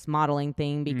send on this modeling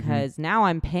thing because now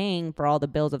I'm paying for all the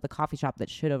bills of the coffee shop that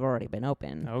should have already been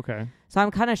open. Okay. So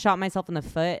I'm kind of shot myself in the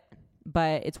foot,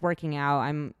 but it's working out.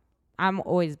 I'm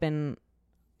always been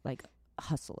like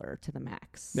hustler to the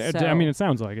max. So, I mean, it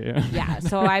sounds like it. Yeah.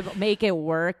 So I make it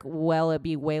work. Well, it'd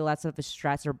be way less of a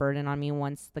stress or burden on me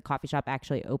once the coffee shop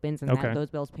actually opens and that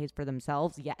those bills pays for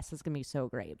themselves. Yes, it's gonna be so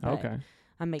great. But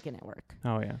I'm making it work.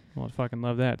 Oh yeah. Well, I fucking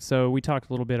love that. So we talked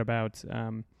a little bit about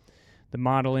the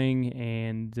modeling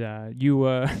and you.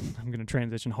 I'm gonna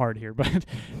transition hard here, but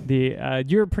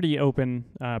you're a pretty open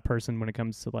person when it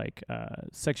comes to like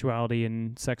sexuality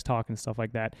and sex talk and stuff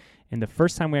like that. And the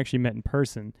first time we actually met in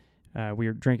person. We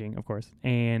were drinking, of course,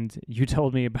 and you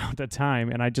told me about the time,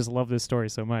 and I just love this story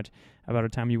so much, about a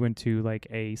time you went to like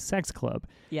a sex club.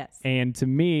 Yes. And to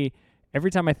me,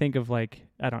 every time I think of like,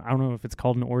 I don't know if it's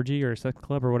called an orgy or a sex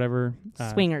club or whatever.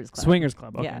 Swingers club. Swingers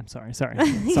club. Okay, yeah. Sorry. Sorry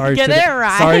Get to it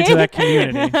right. Sorry to that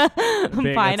community.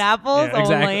 Pineapples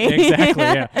only. Exactly.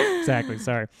 Yeah. Exactly.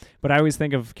 Sorry. But I always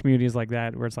think of communities like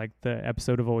that where it's like the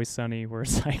episode of Always Sunny where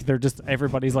it's like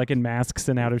everybody's like in masks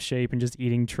and out of shape and just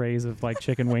eating trays of like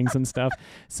chicken wings and stuff.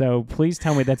 So please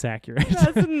tell me that's accurate.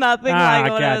 That's nothing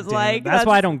like what it was like. That's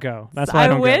why I don't go. That's why I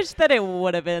don't go. I wish that it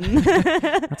would have been.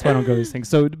 That's why I don't go to these things.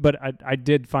 So, but I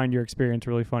did find your experience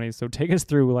really funny. So take us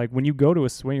through like when you go to a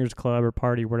swingers club or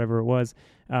party, whatever it was,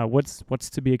 what's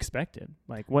to be expected?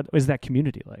 Like what is that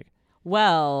community like?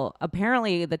 Well,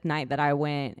 apparently the night that I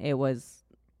went, it was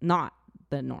not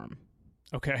the norm.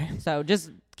 Okay. So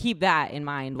just keep that in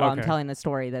mind while I'm telling the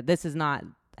story that this is not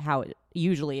how it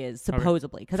usually is,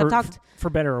 supposedly. Because I've talked...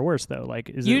 For better or worse, though? Like,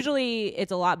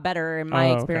 it's a lot better. In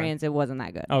my experience, it wasn't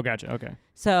that good. Oh, gotcha. Okay.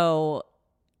 So,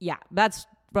 yeah, that's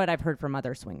what I've heard from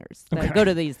other swingers that go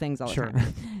to these things all the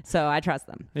time. So I trust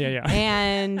them. Yeah.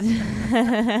 And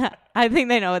I think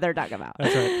they know what they're talking about.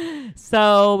 That's right.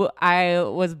 So I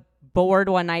was bored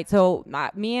one night. So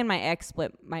me and my ex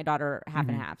split my daughter half Mm-hmm.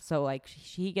 and half. So like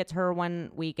she gets her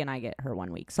 1 week and I get her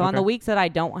 1 week. So on the weeks that I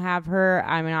don't have her,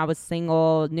 I mean, I was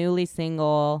single, newly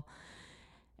single,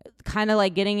 kind of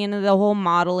like getting into the whole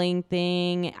modeling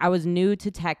thing. I was new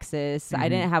to Texas. Mm-hmm. I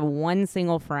didn't have one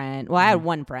single friend. Well, I had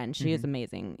one friend. She Mm-hmm. was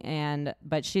amazing.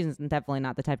 But she's definitely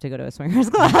not the type to go to a swingers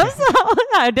club. So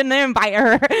I didn't invite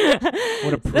her.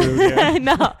 What a prude. Yeah.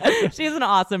 No, she's an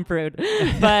awesome prude.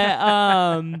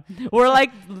 But we're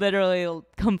like literally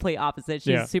complete opposite.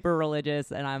 She's super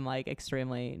religious and I'm like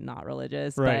extremely not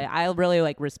religious. Right. But I really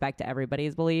like respect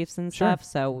everybody's beliefs and stuff.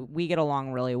 So we get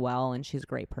along really well and she's a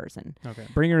great person. Okay.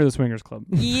 Bring her to the swingers club.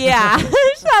 Yeah,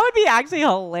 that would be actually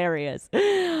hilarious.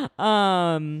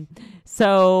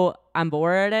 So I'm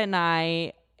bored at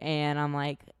night and I'm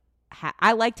like,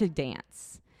 I like to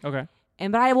dance. Okay.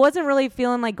 But I wasn't really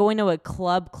feeling like going to a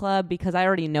club because I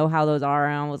already know how those are.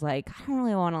 And I was like, I don't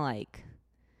really want to like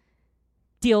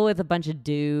deal with a bunch of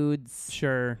dudes.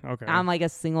 Sure. Okay. I'm like a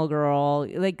single girl.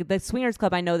 Like the swingers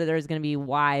club, I know that there's going to be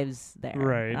wives there.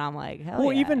 Right. And I'm like, hell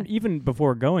well, yeah. even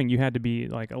before going, you had to be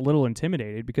like a little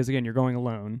intimidated because again, you're going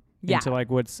alone into like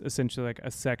what's essentially like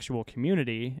a sexual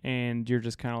community, and you're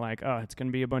just kind of like, oh, it's gonna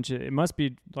be a bunch of. It must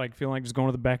be like feeling like just going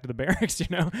to the back to the barracks, you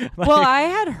know? Like, well, I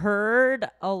had heard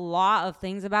a lot of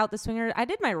things about the swingers. I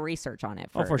did my research on it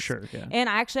first. Oh, for sure, yeah. And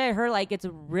actually, I heard like it's a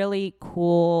really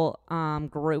cool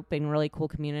group and really cool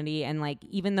community, and like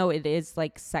even though it is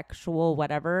like sexual,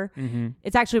 whatever,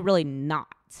 it's actually really not.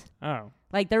 Oh.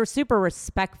 Like they're super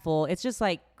respectful. It's just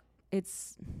like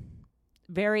it's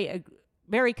very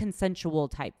very consensual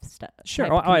type stuff.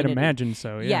 Sure, I'd imagine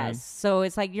so. Yeah. Yes. So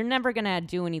it's like you're never gonna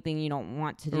do anything you don't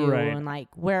want to do, Right. and like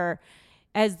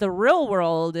as the real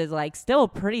world is like still a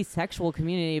pretty sexual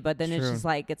community, but then it's just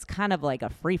like it's kind of like a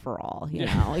free for all, you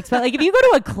know. Like if you go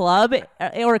to a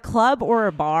club or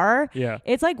a bar, Yeah.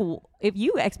 it's like if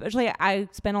you especially I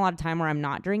spend a lot of time where I'm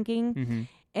not drinking.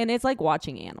 And it's like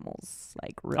watching animals,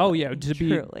 like really. Oh yeah, to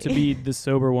be the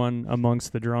sober one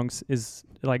amongst the drunks is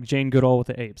like Jane Goodall with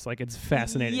the apes. Like it's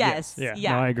fascinating. Yes. Yeah.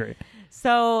 Yeah. No, I agree.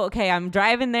 So okay, I'm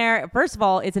driving there. First of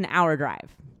all, it's an hour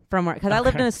drive from where because I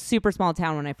lived in a super small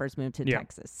town when I first moved to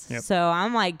Texas. Yep. So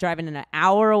I'm like driving an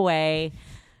hour away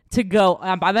to go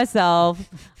by myself.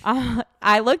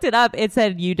 I looked it up. It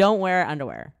said you don't wear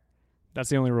underwear. That's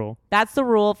the only rule. That's the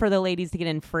rule for the ladies to get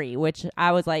in free. Which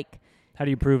I was like. How do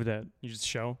you prove that? You just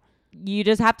show? You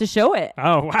just have to show it.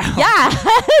 Oh, wow. Yeah,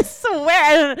 I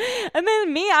swear. And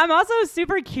then me, I'm also a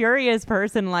super curious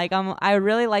person. Like I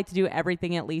really like to do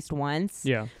everything at least once.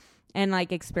 Yeah. And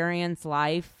like experience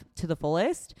life to the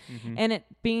fullest. And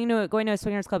going to a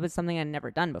swingers club is something I'd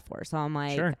never done before. So I'm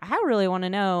like, I really want to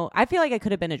know. I feel like I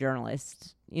could have been a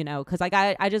journalist, you know, because like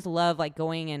I just love like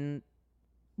going and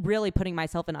really putting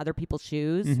myself in other people's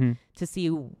shoes to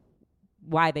see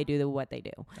why they do what they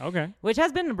do. Okay. Which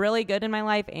has been really good in my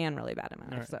life and really bad in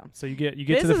my life. Right. So you get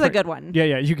this to the is a good one.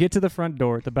 Yeah, you get to the front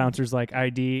door, the bouncer's like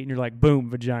ID, and you're like,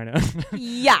 boom, vagina.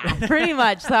 Yeah, pretty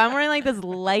much. So I'm wearing like this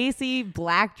lacy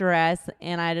black dress,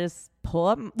 and I just pull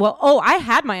up. Well, I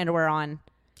had my underwear on.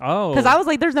 Oh. Because I was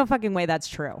like, there's no fucking way that's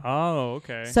true. Oh,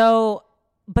 okay. So,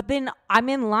 but then I'm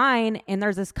in line, and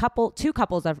there's two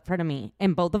couples in front of me,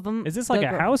 and both of them. Is this like a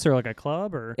house or like a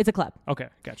club or? It's a club. Okay,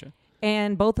 gotcha.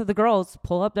 And both of the girls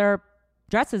pull up their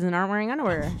dresses and aren't wearing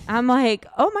underwear. I'm like,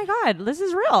 oh my God, this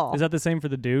is real. Is that the same for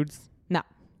the dudes? No.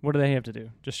 What do they have to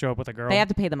do? Just show up with a girl? They have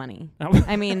to pay the money. Oh.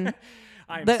 I mean,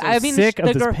 I'm sick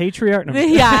of this patriarch. No.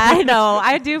 Yeah, I know.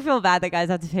 I do feel bad that guys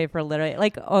have to pay for literally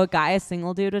like a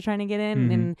single dude was trying to get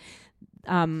in,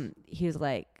 and he was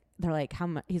like, they're like, how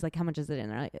much? He's like, how much is it in?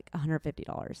 They're like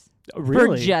 $150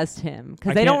 really? For just him,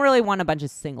 because they don't really want a bunch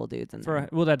of single dudes in there.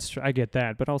 Well, that's I get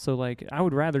that, but also like I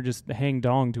would rather just hang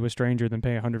dong to a stranger than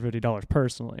pay $150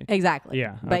 personally. Exactly.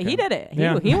 Yeah, but he did it.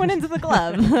 Yeah. He went into the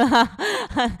club.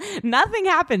 Nothing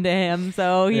happened to him,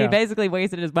 so he basically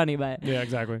wasted his money. But yeah,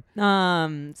 exactly.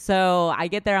 So I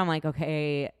get there. I'm like,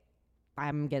 okay.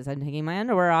 I'm taking my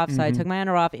underwear off. So I took my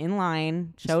underwear off in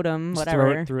line, showed him,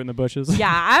 whatever. Threw it in the bushes.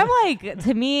 Yeah, I'm like,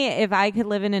 to me, if I could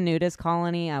live in a nudist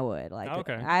colony, I would. Like,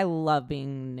 I love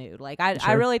being nude. Like,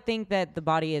 I really think that the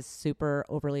body is super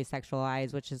overly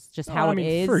sexualized, which is just how it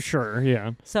is. For sure,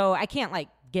 yeah. So I can't like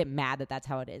get mad that that's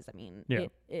how it is. I mean,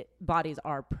 bodies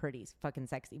are pretty fucking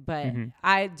sexy, but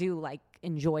I do like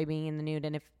enjoy being in the nude.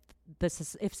 And if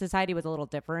society was a little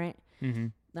different,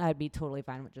 I'd be totally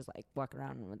fine with just like walking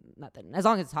around with nothing, as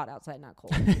long as it's hot outside, not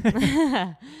cold.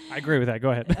 I agree with that.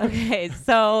 Go ahead. Okay,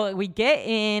 so we get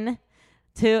in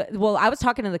I was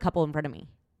talking to the couple in front of me.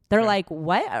 They're like,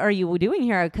 what are you doing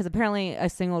here? Because apparently a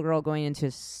single girl going into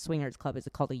a swingers club is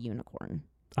called a unicorn.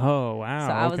 Oh, wow.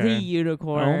 So I was a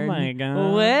unicorn. Oh, my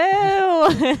God.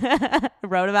 Woo!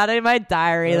 Wrote about it in my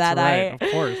diary that night.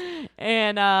 Of course.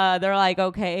 And they're like,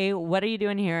 okay, what are you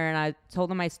doing here? And I told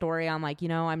them my story. I'm like,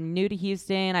 I'm new to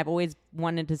Houston. I've always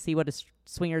wanted to see what a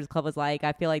swingers club was like.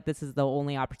 I feel like this is the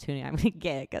only opportunity I'm going to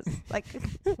get because, like,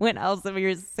 when else if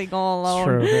you're single alone?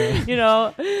 True,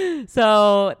 yeah.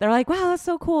 So they're like, wow, that's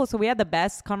so cool. So we had the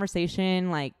best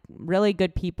conversation, like, really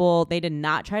good people. They did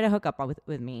not try to hook up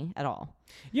with me at all.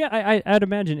 Yeah, I'd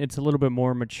imagine it's a little bit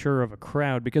more mature of a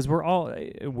crowd because we're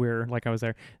like I was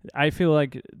there. I feel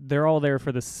like they're all there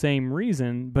for the same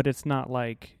reason, but it's not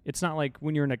like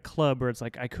when you're in a club where it's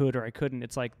like I could or I couldn't.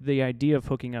 It's like the idea of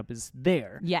hooking up is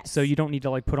there. Yes. So you don't need to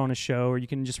like put on a show, or you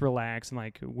can just relax and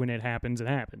like when it happens, it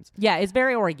happens. Yeah, it's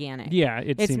very organic. Yeah,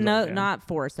 it's not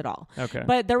forced at all. Okay.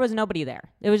 But there was nobody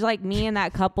there. It was like me and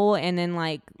that couple, and then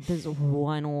like this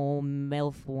one old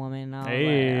MILF woman.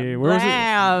 Hey, where was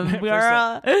it? Girl.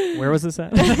 Where was this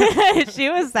at? She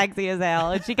was sexy as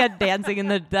hell, and she kept dancing on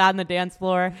the dance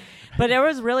floor. But there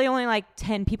was really only like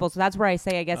 10 people, so that's where I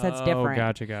say I guess that's different.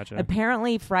 Gotcha.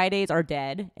 Apparently Fridays are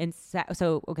dead, and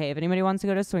so okay, if anybody wants to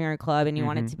go to a swinger club and you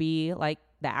want it to be like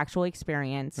the actual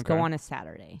experience, go on a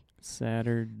Saturday.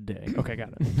 Okay, got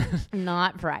it.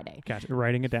 Not Friday. Gotcha.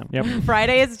 Writing it down. Yep.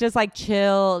 Friday is just like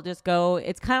chill, just go.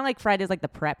 It's kind of like Friday's like the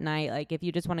prep night. Like if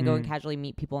you just want to go and casually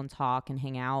meet people and talk and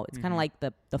hang out, it's kind of like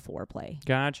the foreplay.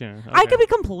 Gotcha. Okay. I could be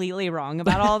completely wrong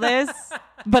about all this,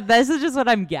 but this is just what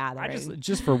I'm gathering.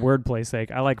 Just for wordplay's sake,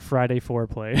 I like Friday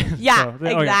foreplay. Yeah,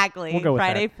 exactly. We'll go with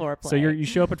Friday that. foreplay. So you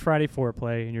show up at Friday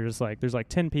foreplay and you're just like, there's like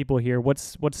 10 people here.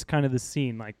 What's kind of the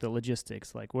scene, like the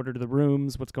logistics? Like what are the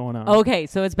rooms? What's going on? Okay,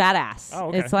 so it's badass. Oh,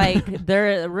 okay. It's like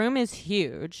the room is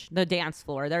huge. The dance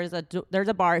floor. There's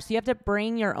a bar, so you have to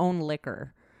bring your own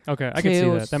liquor. Okay, I can see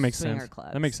that. That makes sense.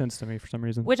 Clubs, that makes sense to me for some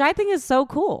reason. Which I think is so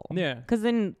cool. Yeah. Because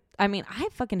then, I mean, I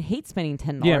fucking hate spending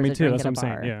 $10 Yeah, me a too. drink That's at what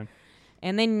I'm a bar. saying. Yeah.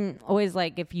 And then always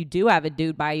like if you do have a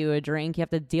dude buy you a drink, you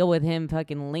have to deal with him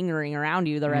fucking lingering around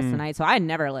you the rest of the night. So I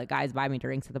never let guys buy me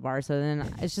drinks at the bar. So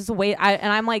then it's just a way.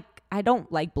 I'm like, I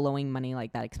don't like blowing money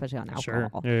like that, especially on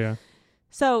alcohol. Sure. Yeah.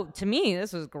 So to me,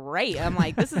 this was great. I'm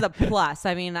like, this is a plus.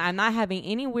 I mean, I'm not having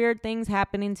any weird things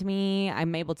happening to me.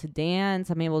 I'm able to dance.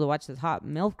 I'm able to watch this hot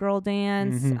MILF girl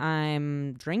dance. Mm-hmm.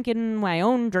 I'm drinking my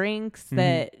own drinks.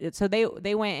 So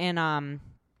they went and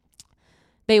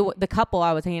the couple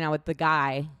I was hanging out with, the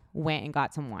guy went and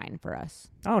got some wine for us.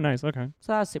 Oh, nice. Okay.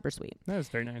 So that was super sweet. That was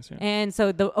very nice. Yeah. And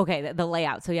so the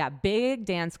layout. So yeah, big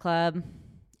dance club.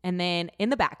 And then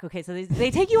in the back, okay, so they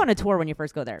take you on a tour when you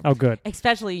first go there. Oh, good.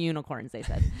 Especially unicorns, they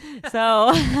said.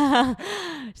 So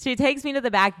she takes me to the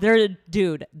back.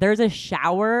 There's a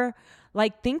shower.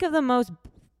 Like, think of the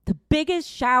biggest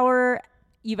shower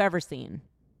you've ever seen.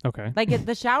 Okay. Like,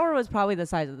 the shower was probably the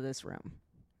size of this room.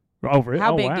 Oh, really?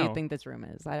 How big wow. do you think this room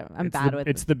is? I'm bad with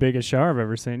it. It's the biggest shower I've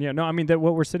ever seen. Yeah, no, I mean,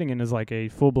 what we're sitting in is like a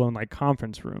full-blown like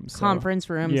conference room. So. Conference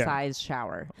room size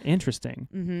shower. Interesting.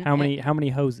 Mm-hmm. How many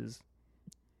hoses?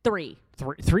 3.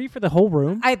 Three for the whole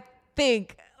room? I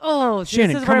think. Oh,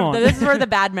 Shannon, this is where the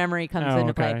bad memory comes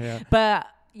into play. Yeah. But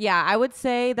yeah, I would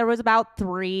say there was about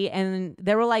 3, and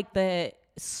there were like the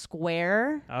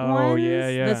square ones,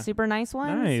 the super nice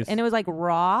ones, Nice. and it was like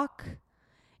rock,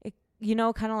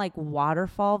 kind of like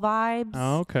waterfall vibes.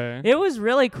 Oh, okay. It was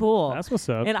really cool. That's what's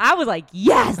up. And I was like,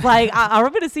 yes, like I'm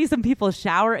going to see some people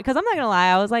shower. Because I'm not going to lie,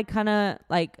 I was like kind of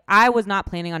like, I was not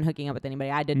planning on hooking up with anybody.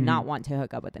 I did not want to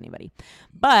hook up with anybody.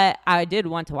 But I did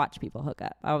want to watch people hook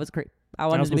up. I was a creep. I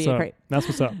wanted to be a creep. That's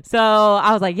what's up. So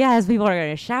I was like, yes, people are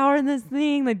going to shower in this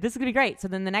thing. Like, this is going to be great. So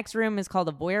then the next room is called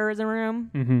the voyeurism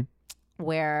room,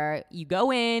 where you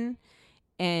go in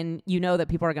and you know that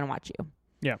people are going to watch you.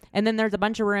 Yeah. And then there's a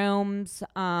bunch of rooms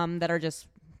that are just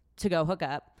to go hook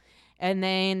up. And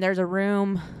then there's a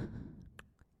room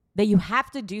that you have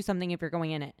to do something if you're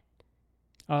going in it.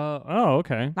 Oh,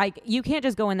 okay. Like, you can't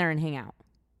just go in there and hang out.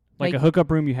 Like a hookup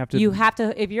room, you have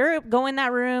to. If you're going in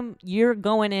that room, you're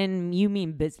going in, you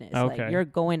mean business. Okay. Like, you're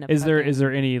going to. Is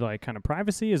there any like kind of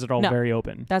privacy? Is it all very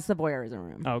open? That's the voyeurism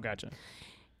room. Oh, gotcha.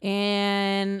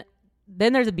 And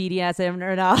then there's a BDSM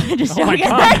or no, just oh joking.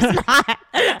 My God. There's not.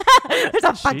 There's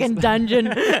a fucking dungeon.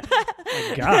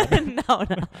 My God. No.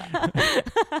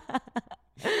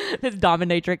 This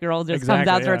dominatrix girl just comes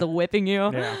out and starts whipping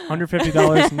you. Yeah.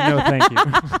 $150. No, thank you.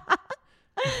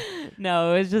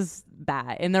 No, it was just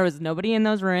bad. And there was nobody in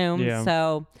those rooms. Yeah.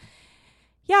 So,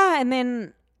 yeah. And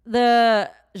then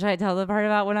should I tell the part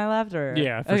about when I left? Or?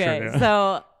 Yeah, for sure. Yeah.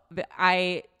 So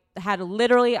had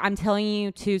literally, I'm telling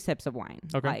you, 2 sips of wine.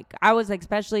 Okay. Like, I was like,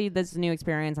 especially this new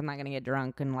experience, I'm not going to get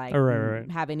drunk and like right.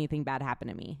 have anything bad happen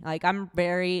to me. Like, I'm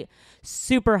very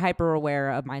super hyper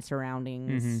aware of my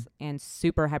surroundings and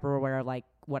super hyper aware of like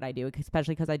what I do,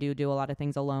 especially because I do a lot of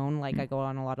things alone. Like, I go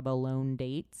on a lot of alone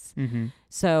dates.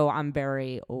 So I'm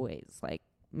very always like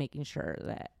making sure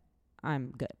that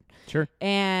I'm good. Sure.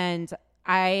 And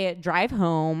I drive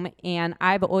home, and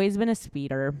I've always been a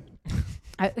speeder.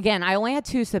 I only had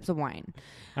 2 sips of wine.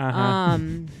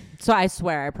 So I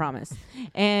swear, I promise.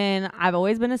 And I've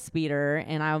always been a speeder,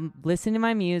 and I'm listening to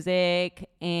my music,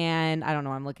 and I don't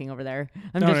know, I'm looking over there.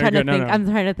 I'm trying to think. I'm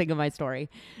trying to think of my story.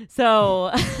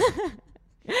 So,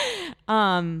 what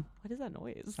is that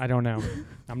noise? I don't know.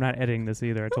 I'm not editing this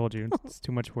either. I told you. It's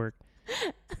too much work.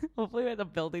 Hopefully the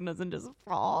building doesn't just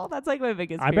fall. That's like my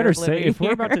biggest fear. I better save. If here.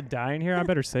 we're about to die in here, I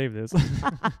better save this.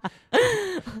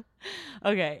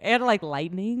 Okay. And like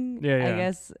lightning. Yeah. I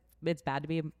guess it's bad to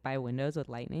be by windows with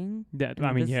lightning. Yeah,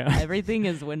 I mean, yeah. Everything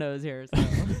is windows here. So.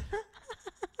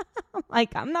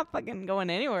 Like, I'm not fucking going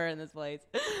anywhere in this place.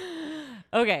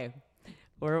 Okay.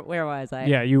 Where was I?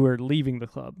 Yeah, you were leaving the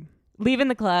club. Leaving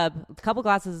the club, a couple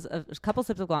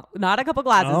sips of not a couple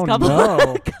glasses,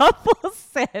 no. couple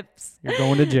sips. You're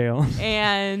going to jail.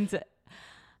 And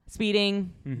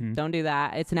speeding, don't do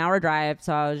that. It's an hour drive,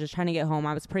 so I was just trying to get home.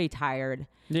 I was pretty tired.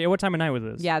 Yeah, what time of night was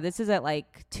this? Yeah, this is at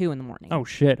like 2 a.m. Oh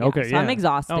shit. Yeah, okay. So I'm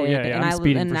exhausted. Oh, yeah, and I'm I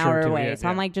speeding live an for hour sure too. away. Yeah, so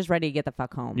I'm like just ready to get the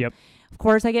fuck home. Yep. Of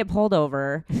course I get pulled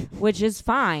over, which is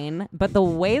fine, but the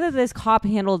way that this cop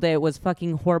handled it was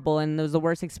fucking horrible, and it was the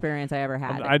worst experience I ever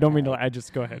had. I don't mean to lie. I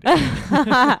just go ahead.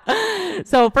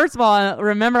 So first of all,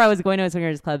 remember I was going to a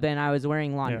swingers club and I was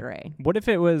wearing lingerie. Yeah. What if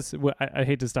it was, I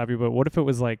hate to stop you, but what if it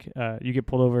was like you get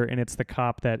pulled over and it's the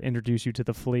cop that introduced you to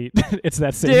the fleet? It's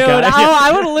that same guy. Dude,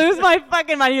 I would lose my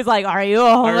fucking mind. He's like, are you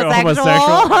a homosexual?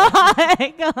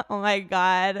 Like, oh my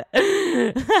God.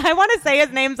 I want to say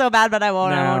his name so bad, but I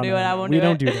won't. I won't do it. We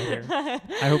don't do that here.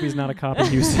 I hope he's not a cop in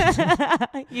Houston.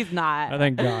 He's not. Oh,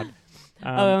 thank God.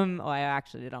 I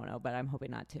actually don't know, but I'm hoping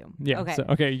not to. Yeah. Okay. So,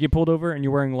 you get pulled over and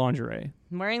you're wearing lingerie.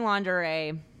 I'm wearing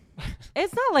lingerie.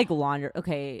 It's not like lingerie.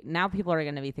 Okay, now people are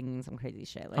gonna be thinking some crazy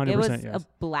shit. Like it was a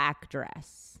black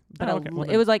dress, but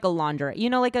it was like a lingerie. You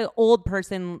know, like an old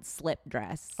person slip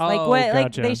dress. Like what?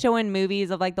 Gotcha. Like they show in movies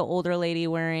of like the older lady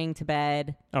wearing to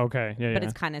bed. Okay. Yeah. But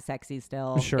it's kind of sexy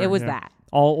still. Sure. It was that.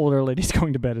 All older ladies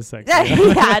going to bed is sexy.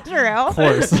 Yeah, true. Of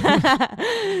course.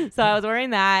 So I was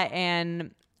wearing that,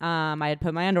 and I had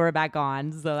put my underwear back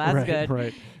on, so that's good.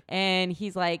 Right. And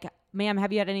he's like, "Ma'am,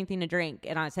 have you had anything to drink?"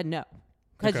 And I said, "No."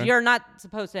 Because you're not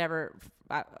supposed to ever,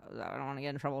 I don't want to get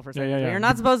in trouble for saying this, but you're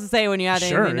not supposed to say when you had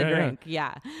anything to drink.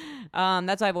 Yeah.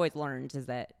 That's what I've always learned is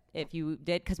that if you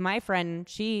did, because my friend,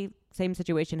 same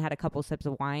situation, had a couple sips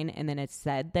of wine and then it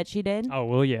said that she did. Oh,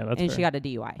 well, yeah, that's And fair. she got a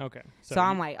DUI. Okay. So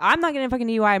I'm like, I'm not getting a fucking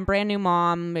DUI. I'm a brand new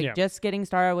mom, just getting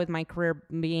started with my career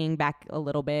being back a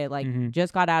little bit, like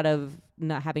just got out of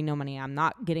not having no money. I'm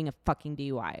not getting a fucking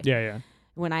DUI. Yeah.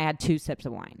 When I had 2 sips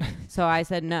of wine. So I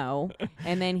said no.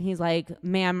 And then he's like,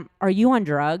 "Ma'am, are you on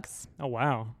drugs?" Oh,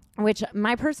 wow. Which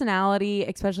my personality,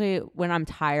 especially when I'm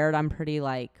tired, I'm pretty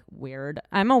like weird.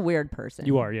 I'm a weird person.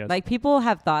 You are, yes. Like people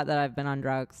have thought that I've been on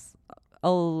drugs a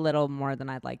little more than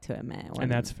I'd like to admit. And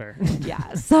that's fair.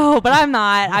 Yeah. So, but I'm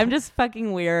not. I'm just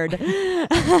fucking weird.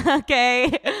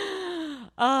 Okay.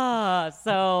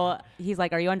 So he's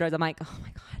like, "Are you on drugs?" I'm like, "Oh my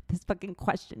God, this fucking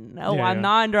question. No, I'm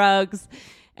not on drugs."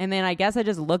 And then I guess I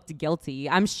just looked guilty.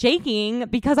 I'm shaking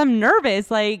because I'm nervous.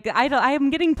 Like I am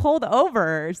getting pulled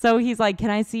over. So he's like,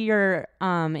 "Can I see your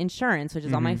insurance?" Which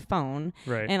is on my phone.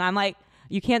 Right. And I'm like,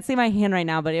 you can't see my hand right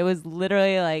now, but it was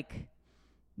literally like,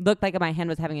 looked like my hand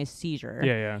was having a seizure.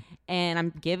 Yeah. And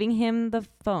I'm giving him the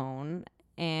phone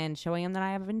and showing him that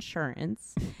I have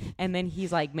insurance. And then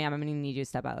he's like, "Ma'am, I'm going to need you to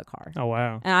step out of the car." Oh,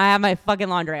 wow. And I have my fucking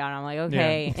laundry on. I'm like,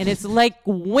 okay. Yeah. And it's like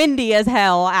windy as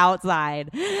hell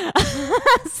outside.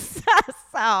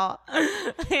 So,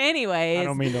 anyways. I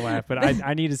don't mean to laugh, but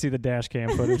I need to see the dash cam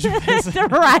footage of this.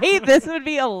 Right? This would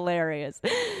be hilarious.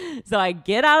 So I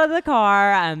get out of the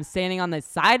car. I'm standing on the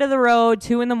side of the road,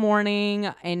 2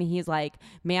 a.m. And he's like,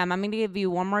 "Ma'am, I'm going to give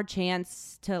you one more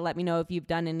chance to let me know if you've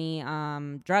done any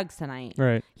drugs tonight."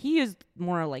 Right. He used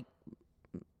more like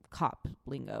cop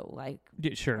lingo, like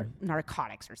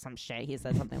narcotics or some shit. He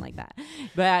said something like that.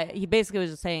 But he basically was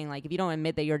just saying, like, if you don't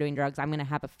admit that you're doing drugs, I'm going to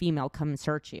have a female come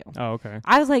search you. Oh, okay.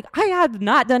 I was like, I have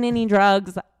not done any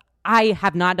drugs.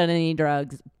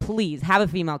 Please have a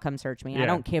female come search me. Yeah. I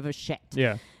don't give a shit.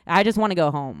 Yeah. I just want to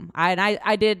go home.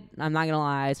 I did. I'm not going to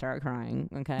lie. I started crying.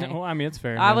 Okay. No, I mean, it's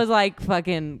fair. I was like,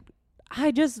 fucking,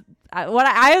 I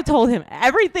told him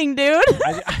everything, dude.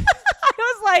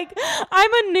 I was like,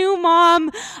 I'm a new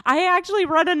mom. I actually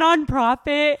run a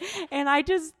nonprofit, and I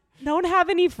just don't have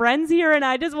any friends here, and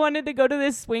I just wanted to go to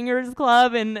this swingers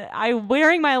club, and I'm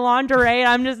wearing my lingerie, and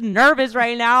I'm just nervous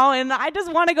right now, and I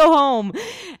just want to go home.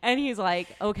 And he's like,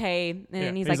 okay.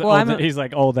 And he's like, well, he's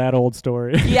like, oh, that old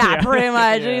story. Yeah, pretty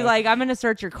much. And he's like, I'm going to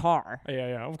search your car.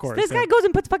 Yeah, of course. So this guy goes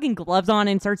and puts fucking gloves on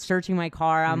and starts searching my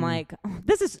car. I'm like, oh,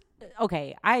 this is...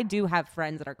 Okay, I do have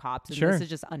friends that are cops, and this is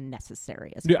just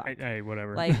unnecessary as fuck. Hey,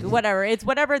 whatever. Like, whatever. It's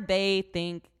whatever they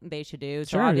think they should do.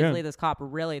 So obviously this cop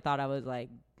really thought I was like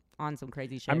on some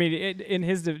crazy shit. I mean, in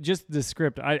his just the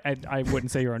script, I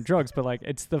wouldn't say you're on drugs, but like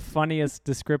it's the funniest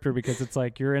descriptor because it's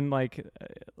like you're in like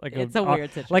it's a weird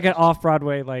situation, like an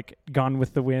off-Broadway like Gone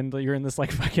with the Wind. You're in this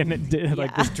like fucking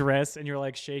like this dress, and you're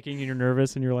like shaking and you're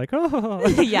nervous, and you're like, oh.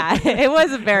 Yeah, it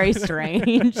was very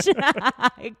strange.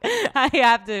 I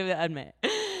have to admit.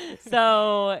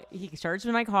 So he searched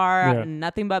in my car,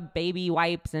 nothing but baby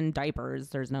wipes and diapers.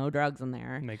 There's no drugs in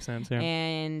there. Makes sense, yeah.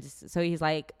 And so he's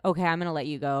like, okay, I'm going to let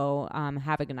you go.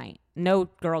 Have a good night. No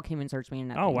girl came and searched me or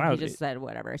nothing. Oh, wow. He just said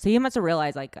whatever. So he must have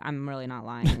realized, like, I'm really not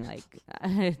lying. Like,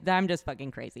 I'm just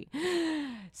fucking crazy.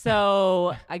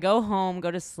 So I go home, go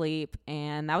to sleep,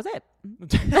 and that was it.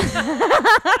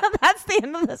 That's the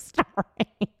end of the story.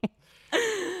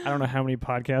 I don't know how many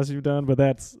podcasts you've done, but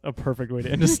that's a perfect way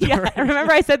to end a story. Yeah,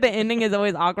 remember I said the ending is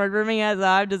always awkward for me, so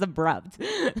I'm just abrupt.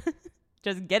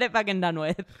 Just get it fucking done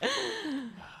with.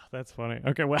 That's funny.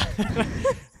 Okay, well,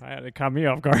 it caught me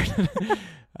off guard.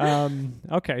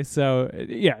 Okay, so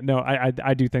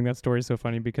I do think that story is so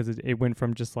funny because it went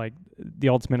from just like the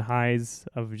ultimate highs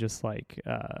of just like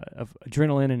of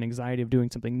adrenaline and anxiety of doing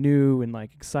something new and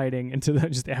like exciting into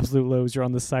just the absolute lows. You're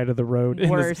on the side of the road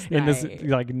in this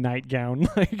like nightgown.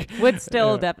 Like would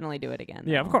still definitely do it again.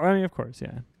 Yeah, of course. I mean, of course.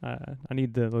 Yeah. I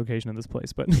need the location of this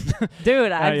place, but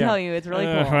dude, I'm telling you, it's really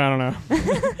cool. I don't know.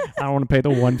 I don't want to pay the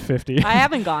 $150. I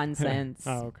haven't gone since.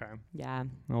 Oh, okay. Yeah.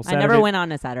 Well, I never went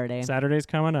on a Saturday. Saturday's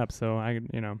coming up, so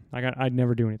I'd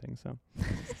never do anything. So,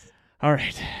 all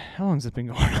right. How long has this been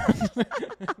going on?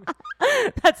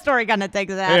 That story kind of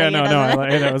takes it out.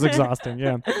 It was exhausting.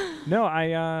 Yeah. No,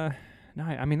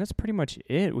 I mean that's pretty much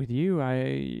it with you.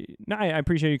 I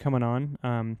appreciate you coming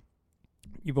on.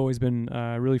 You've always been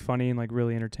really funny and like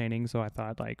really entertaining. So I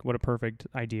thought like what a perfect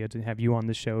idea to have you on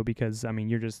the show because I mean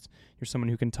you're someone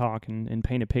who can talk and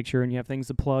paint a picture and you have things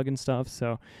to plug and stuff.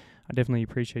 So I definitely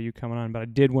appreciate you coming on. But I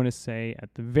did want to say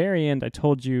at the very end, I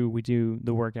told you we do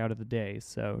the workout of the day.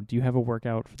 So do you have a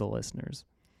workout for the listeners?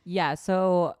 Yeah.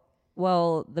 So,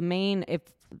 well, if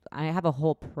I have a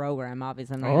whole program,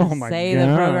 obviously I'm not going to say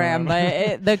the program,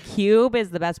 but the Cube is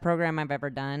the best program I've ever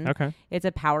done. Okay. It's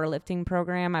a powerlifting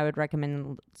program. I would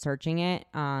recommend searching it.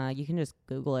 You can just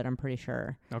Google it, I'm pretty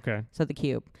sure. Okay. So the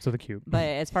Cube. But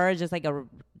as far as just like a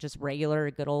just regular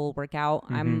good old workout,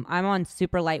 I'm on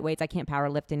super light weights. I can't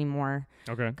powerlift anymore.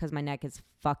 Okay. Because my neck is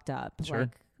fucked up. Sure.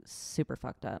 Like super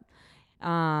fucked up.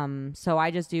 So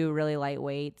I just do really light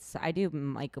weights. I do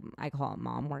like I call it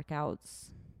mom workouts.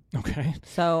 Okay.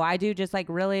 So I do just like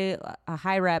really a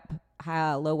high rep,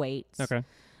 low weights. Okay.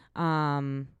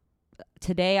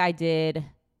 Today I did,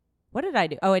 what did I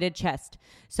do? Oh, I did chest.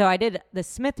 So I did the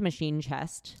Smith machine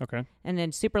chest. Okay. And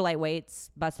then super light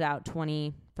weights, busted out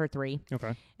 20 for 3.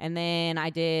 Okay. And then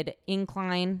I did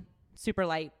incline, super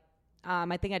light.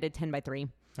 I think I did 10 by 3.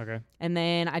 Okay. And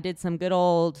then I did some good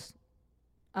old,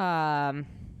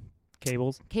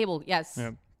 cables. Yes.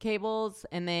 Yep. Cables.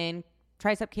 And then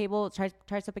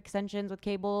tricep extensions with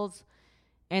cables,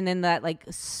 and then that like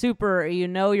super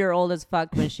you're old as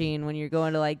fuck machine when you're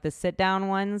going to like the sit down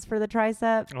ones for the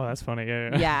tricep. Oh, that's funny.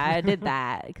 Yeah, I did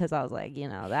that because I was like,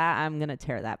 that I'm gonna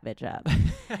tear that bitch up.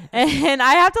 And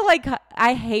I have to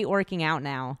I hate working out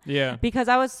now. Yeah, because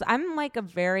I'm like a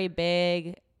very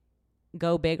big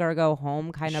go big or go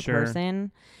home kind of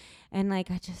person, and like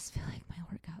I just feel like my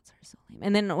workouts are so lame.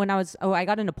 And then when I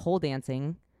got into pole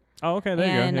dancing. Oh, okay,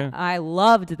 there you go. Yeah. I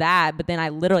loved that, but then I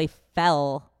literally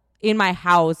fell in my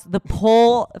house. The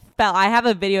pole fell. I have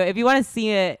a video. If you want to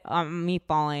see it, me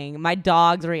falling, my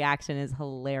dog's reaction is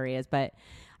hilarious. But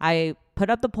I put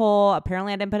up the pole.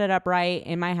 Apparently, I didn't put it up right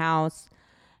in my house,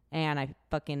 and I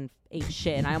fucking ate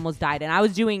shit, and I almost died. And I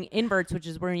was doing inverts, which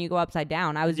is when you go upside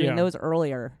down. I was doing those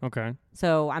earlier. Okay.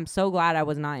 So I'm so glad I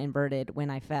was not inverted when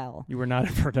I fell. You were not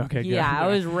inverted. Okay, good. Yeah, I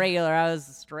was regular. I was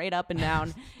straight up and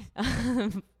down,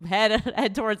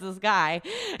 head towards the sky,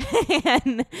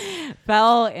 and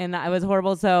fell, and I was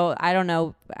horrible. So I don't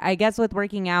know. I guess with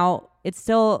working out, it's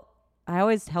still. I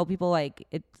always tell people like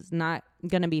it's not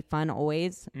gonna be fun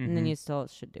always, and then you still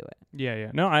should do it.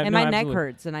 Yeah. And my neck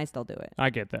hurts, and I still do it. I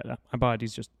get that. My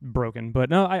body's just broken. But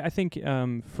no, I think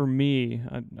for me,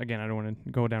 again, I don't want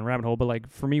to go down a rabbit hole, but like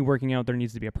for me, working out, there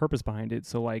needs to be a purpose behind it.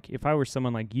 So like if I were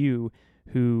someone like you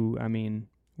who, I mean,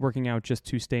 working out just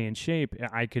to stay in shape,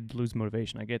 I could lose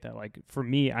motivation. I get that. Like for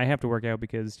me, I have to work out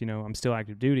because, you know, I'm still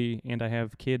active duty and I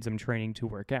have kids I'm training to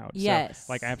work out. Yes.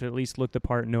 So like I have to at least look the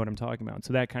part and know what I'm talking about.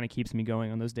 So that kind of keeps me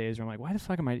going on those days where I'm like, why the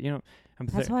fuck am I, you know,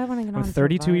 That's why I want to get on. I'm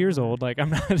 32 years old. Like I'm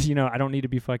not, you know, I don't need to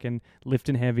be fucking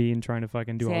lifting heavy and trying to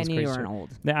fucking do all this crazy shit. Old.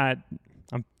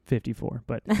 I'm 54,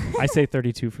 but I say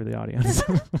 32 for the audience.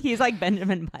 He's like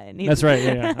Benjamin Button. That's right.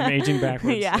 Yeah. I'm aging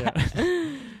backwards. Yeah.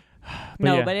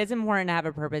 But it's important to have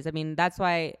a purpose. I mean, that's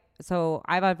why. So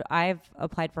I've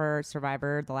applied for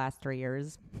Survivor the last 3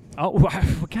 years. Oh,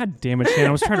 God damn it, Shannon.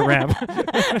 I was trying to rap.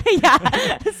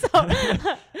 Yeah.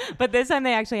 So, but this time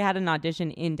they actually had an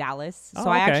audition in Dallas. So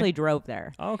I actually drove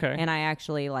there. Oh, okay. And I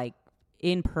actually like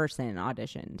in person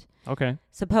auditioned. Okay.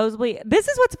 Supposedly, this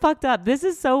is what's fucked up. This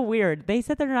is so weird. They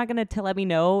said they're not going to let me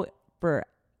know for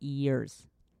years.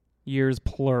 Years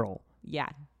plural. Yeah.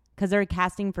 Because they're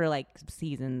casting for like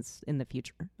seasons in the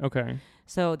future. Okay.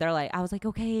 So they're like, I was like,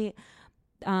 okay,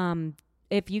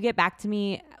 if you get back to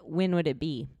me, when would it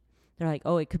be? They're like,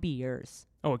 oh, it could be years.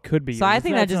 Oh, it could be. So I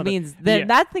think that just means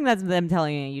that thing that's them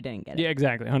telling you didn't get it. Yeah,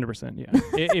 exactly. 100%. Yeah.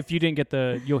 If you didn't get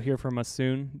you'll hear from us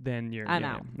soon, then you're. I'm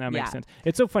out. That makes sense.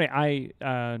 It's so funny.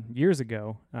 I years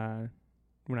ago,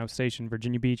 when I was stationed in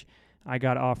Virginia Beach, I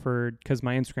got offered, because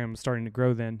my Instagram was starting to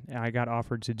grow then, I got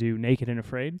offered to do Naked and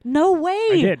Afraid. No way.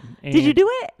 I did. And did you do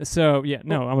it? So, yeah,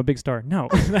 no, I'm a big star. No.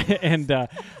 And the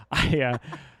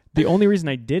only reason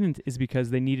I didn't is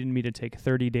because they needed me to take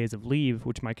 30 days of leave,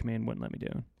 which my command wouldn't let me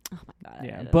do. Oh, my God.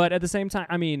 Yeah, but at the same time,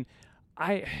 I mean,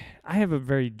 I have a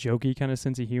very jokey kind of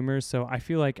sense of humor, so I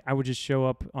feel like I would just show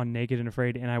up on Naked and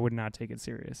Afraid and I would not take it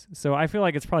serious. So I feel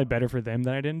like it's probably better for them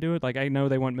that I didn't do it. Like, I know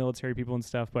they want military people and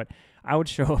stuff, but I would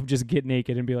show up, just get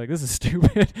naked and be like, this is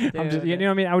stupid. I'm just, you know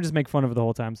what I mean? I would just make fun of it the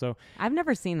whole time. So I've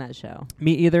never seen that show.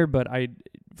 Me either, but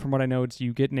from what I know, it's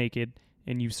you get naked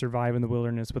and you survive in the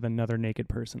wilderness with another naked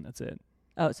person. That's it.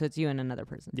 Oh, so it's you and another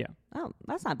person. Yeah. Oh,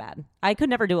 that's not bad. I could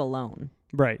never do alone.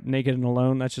 Right. Naked and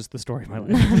alone. That's just the story of my life.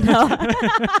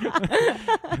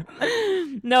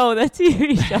 No, the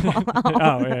TV show.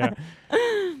 Oh, yeah.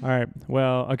 All right.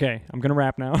 Well, okay. I'm going to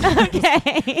wrap now.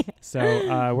 Okay.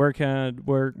 So where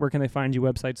can they find you?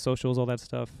 Websites, socials, all that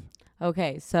stuff?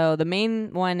 Okay. So the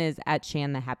main one is at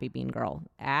Shan the Happy Bean Girl.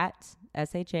 At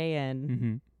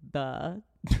SHAN the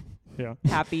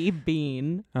Happy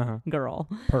Bean Girl.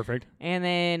 Perfect. And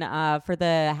then for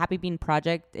the Happy Bean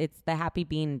Project, it's the Happy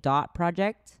Bean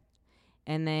Project.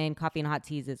 And then Coffee and Hot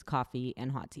Teas is Coffee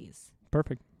and Hot Teas.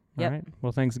 Perfect. Yep. All right.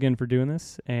 Well, thanks again for doing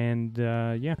this. And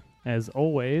as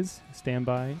always, stand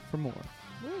by for more.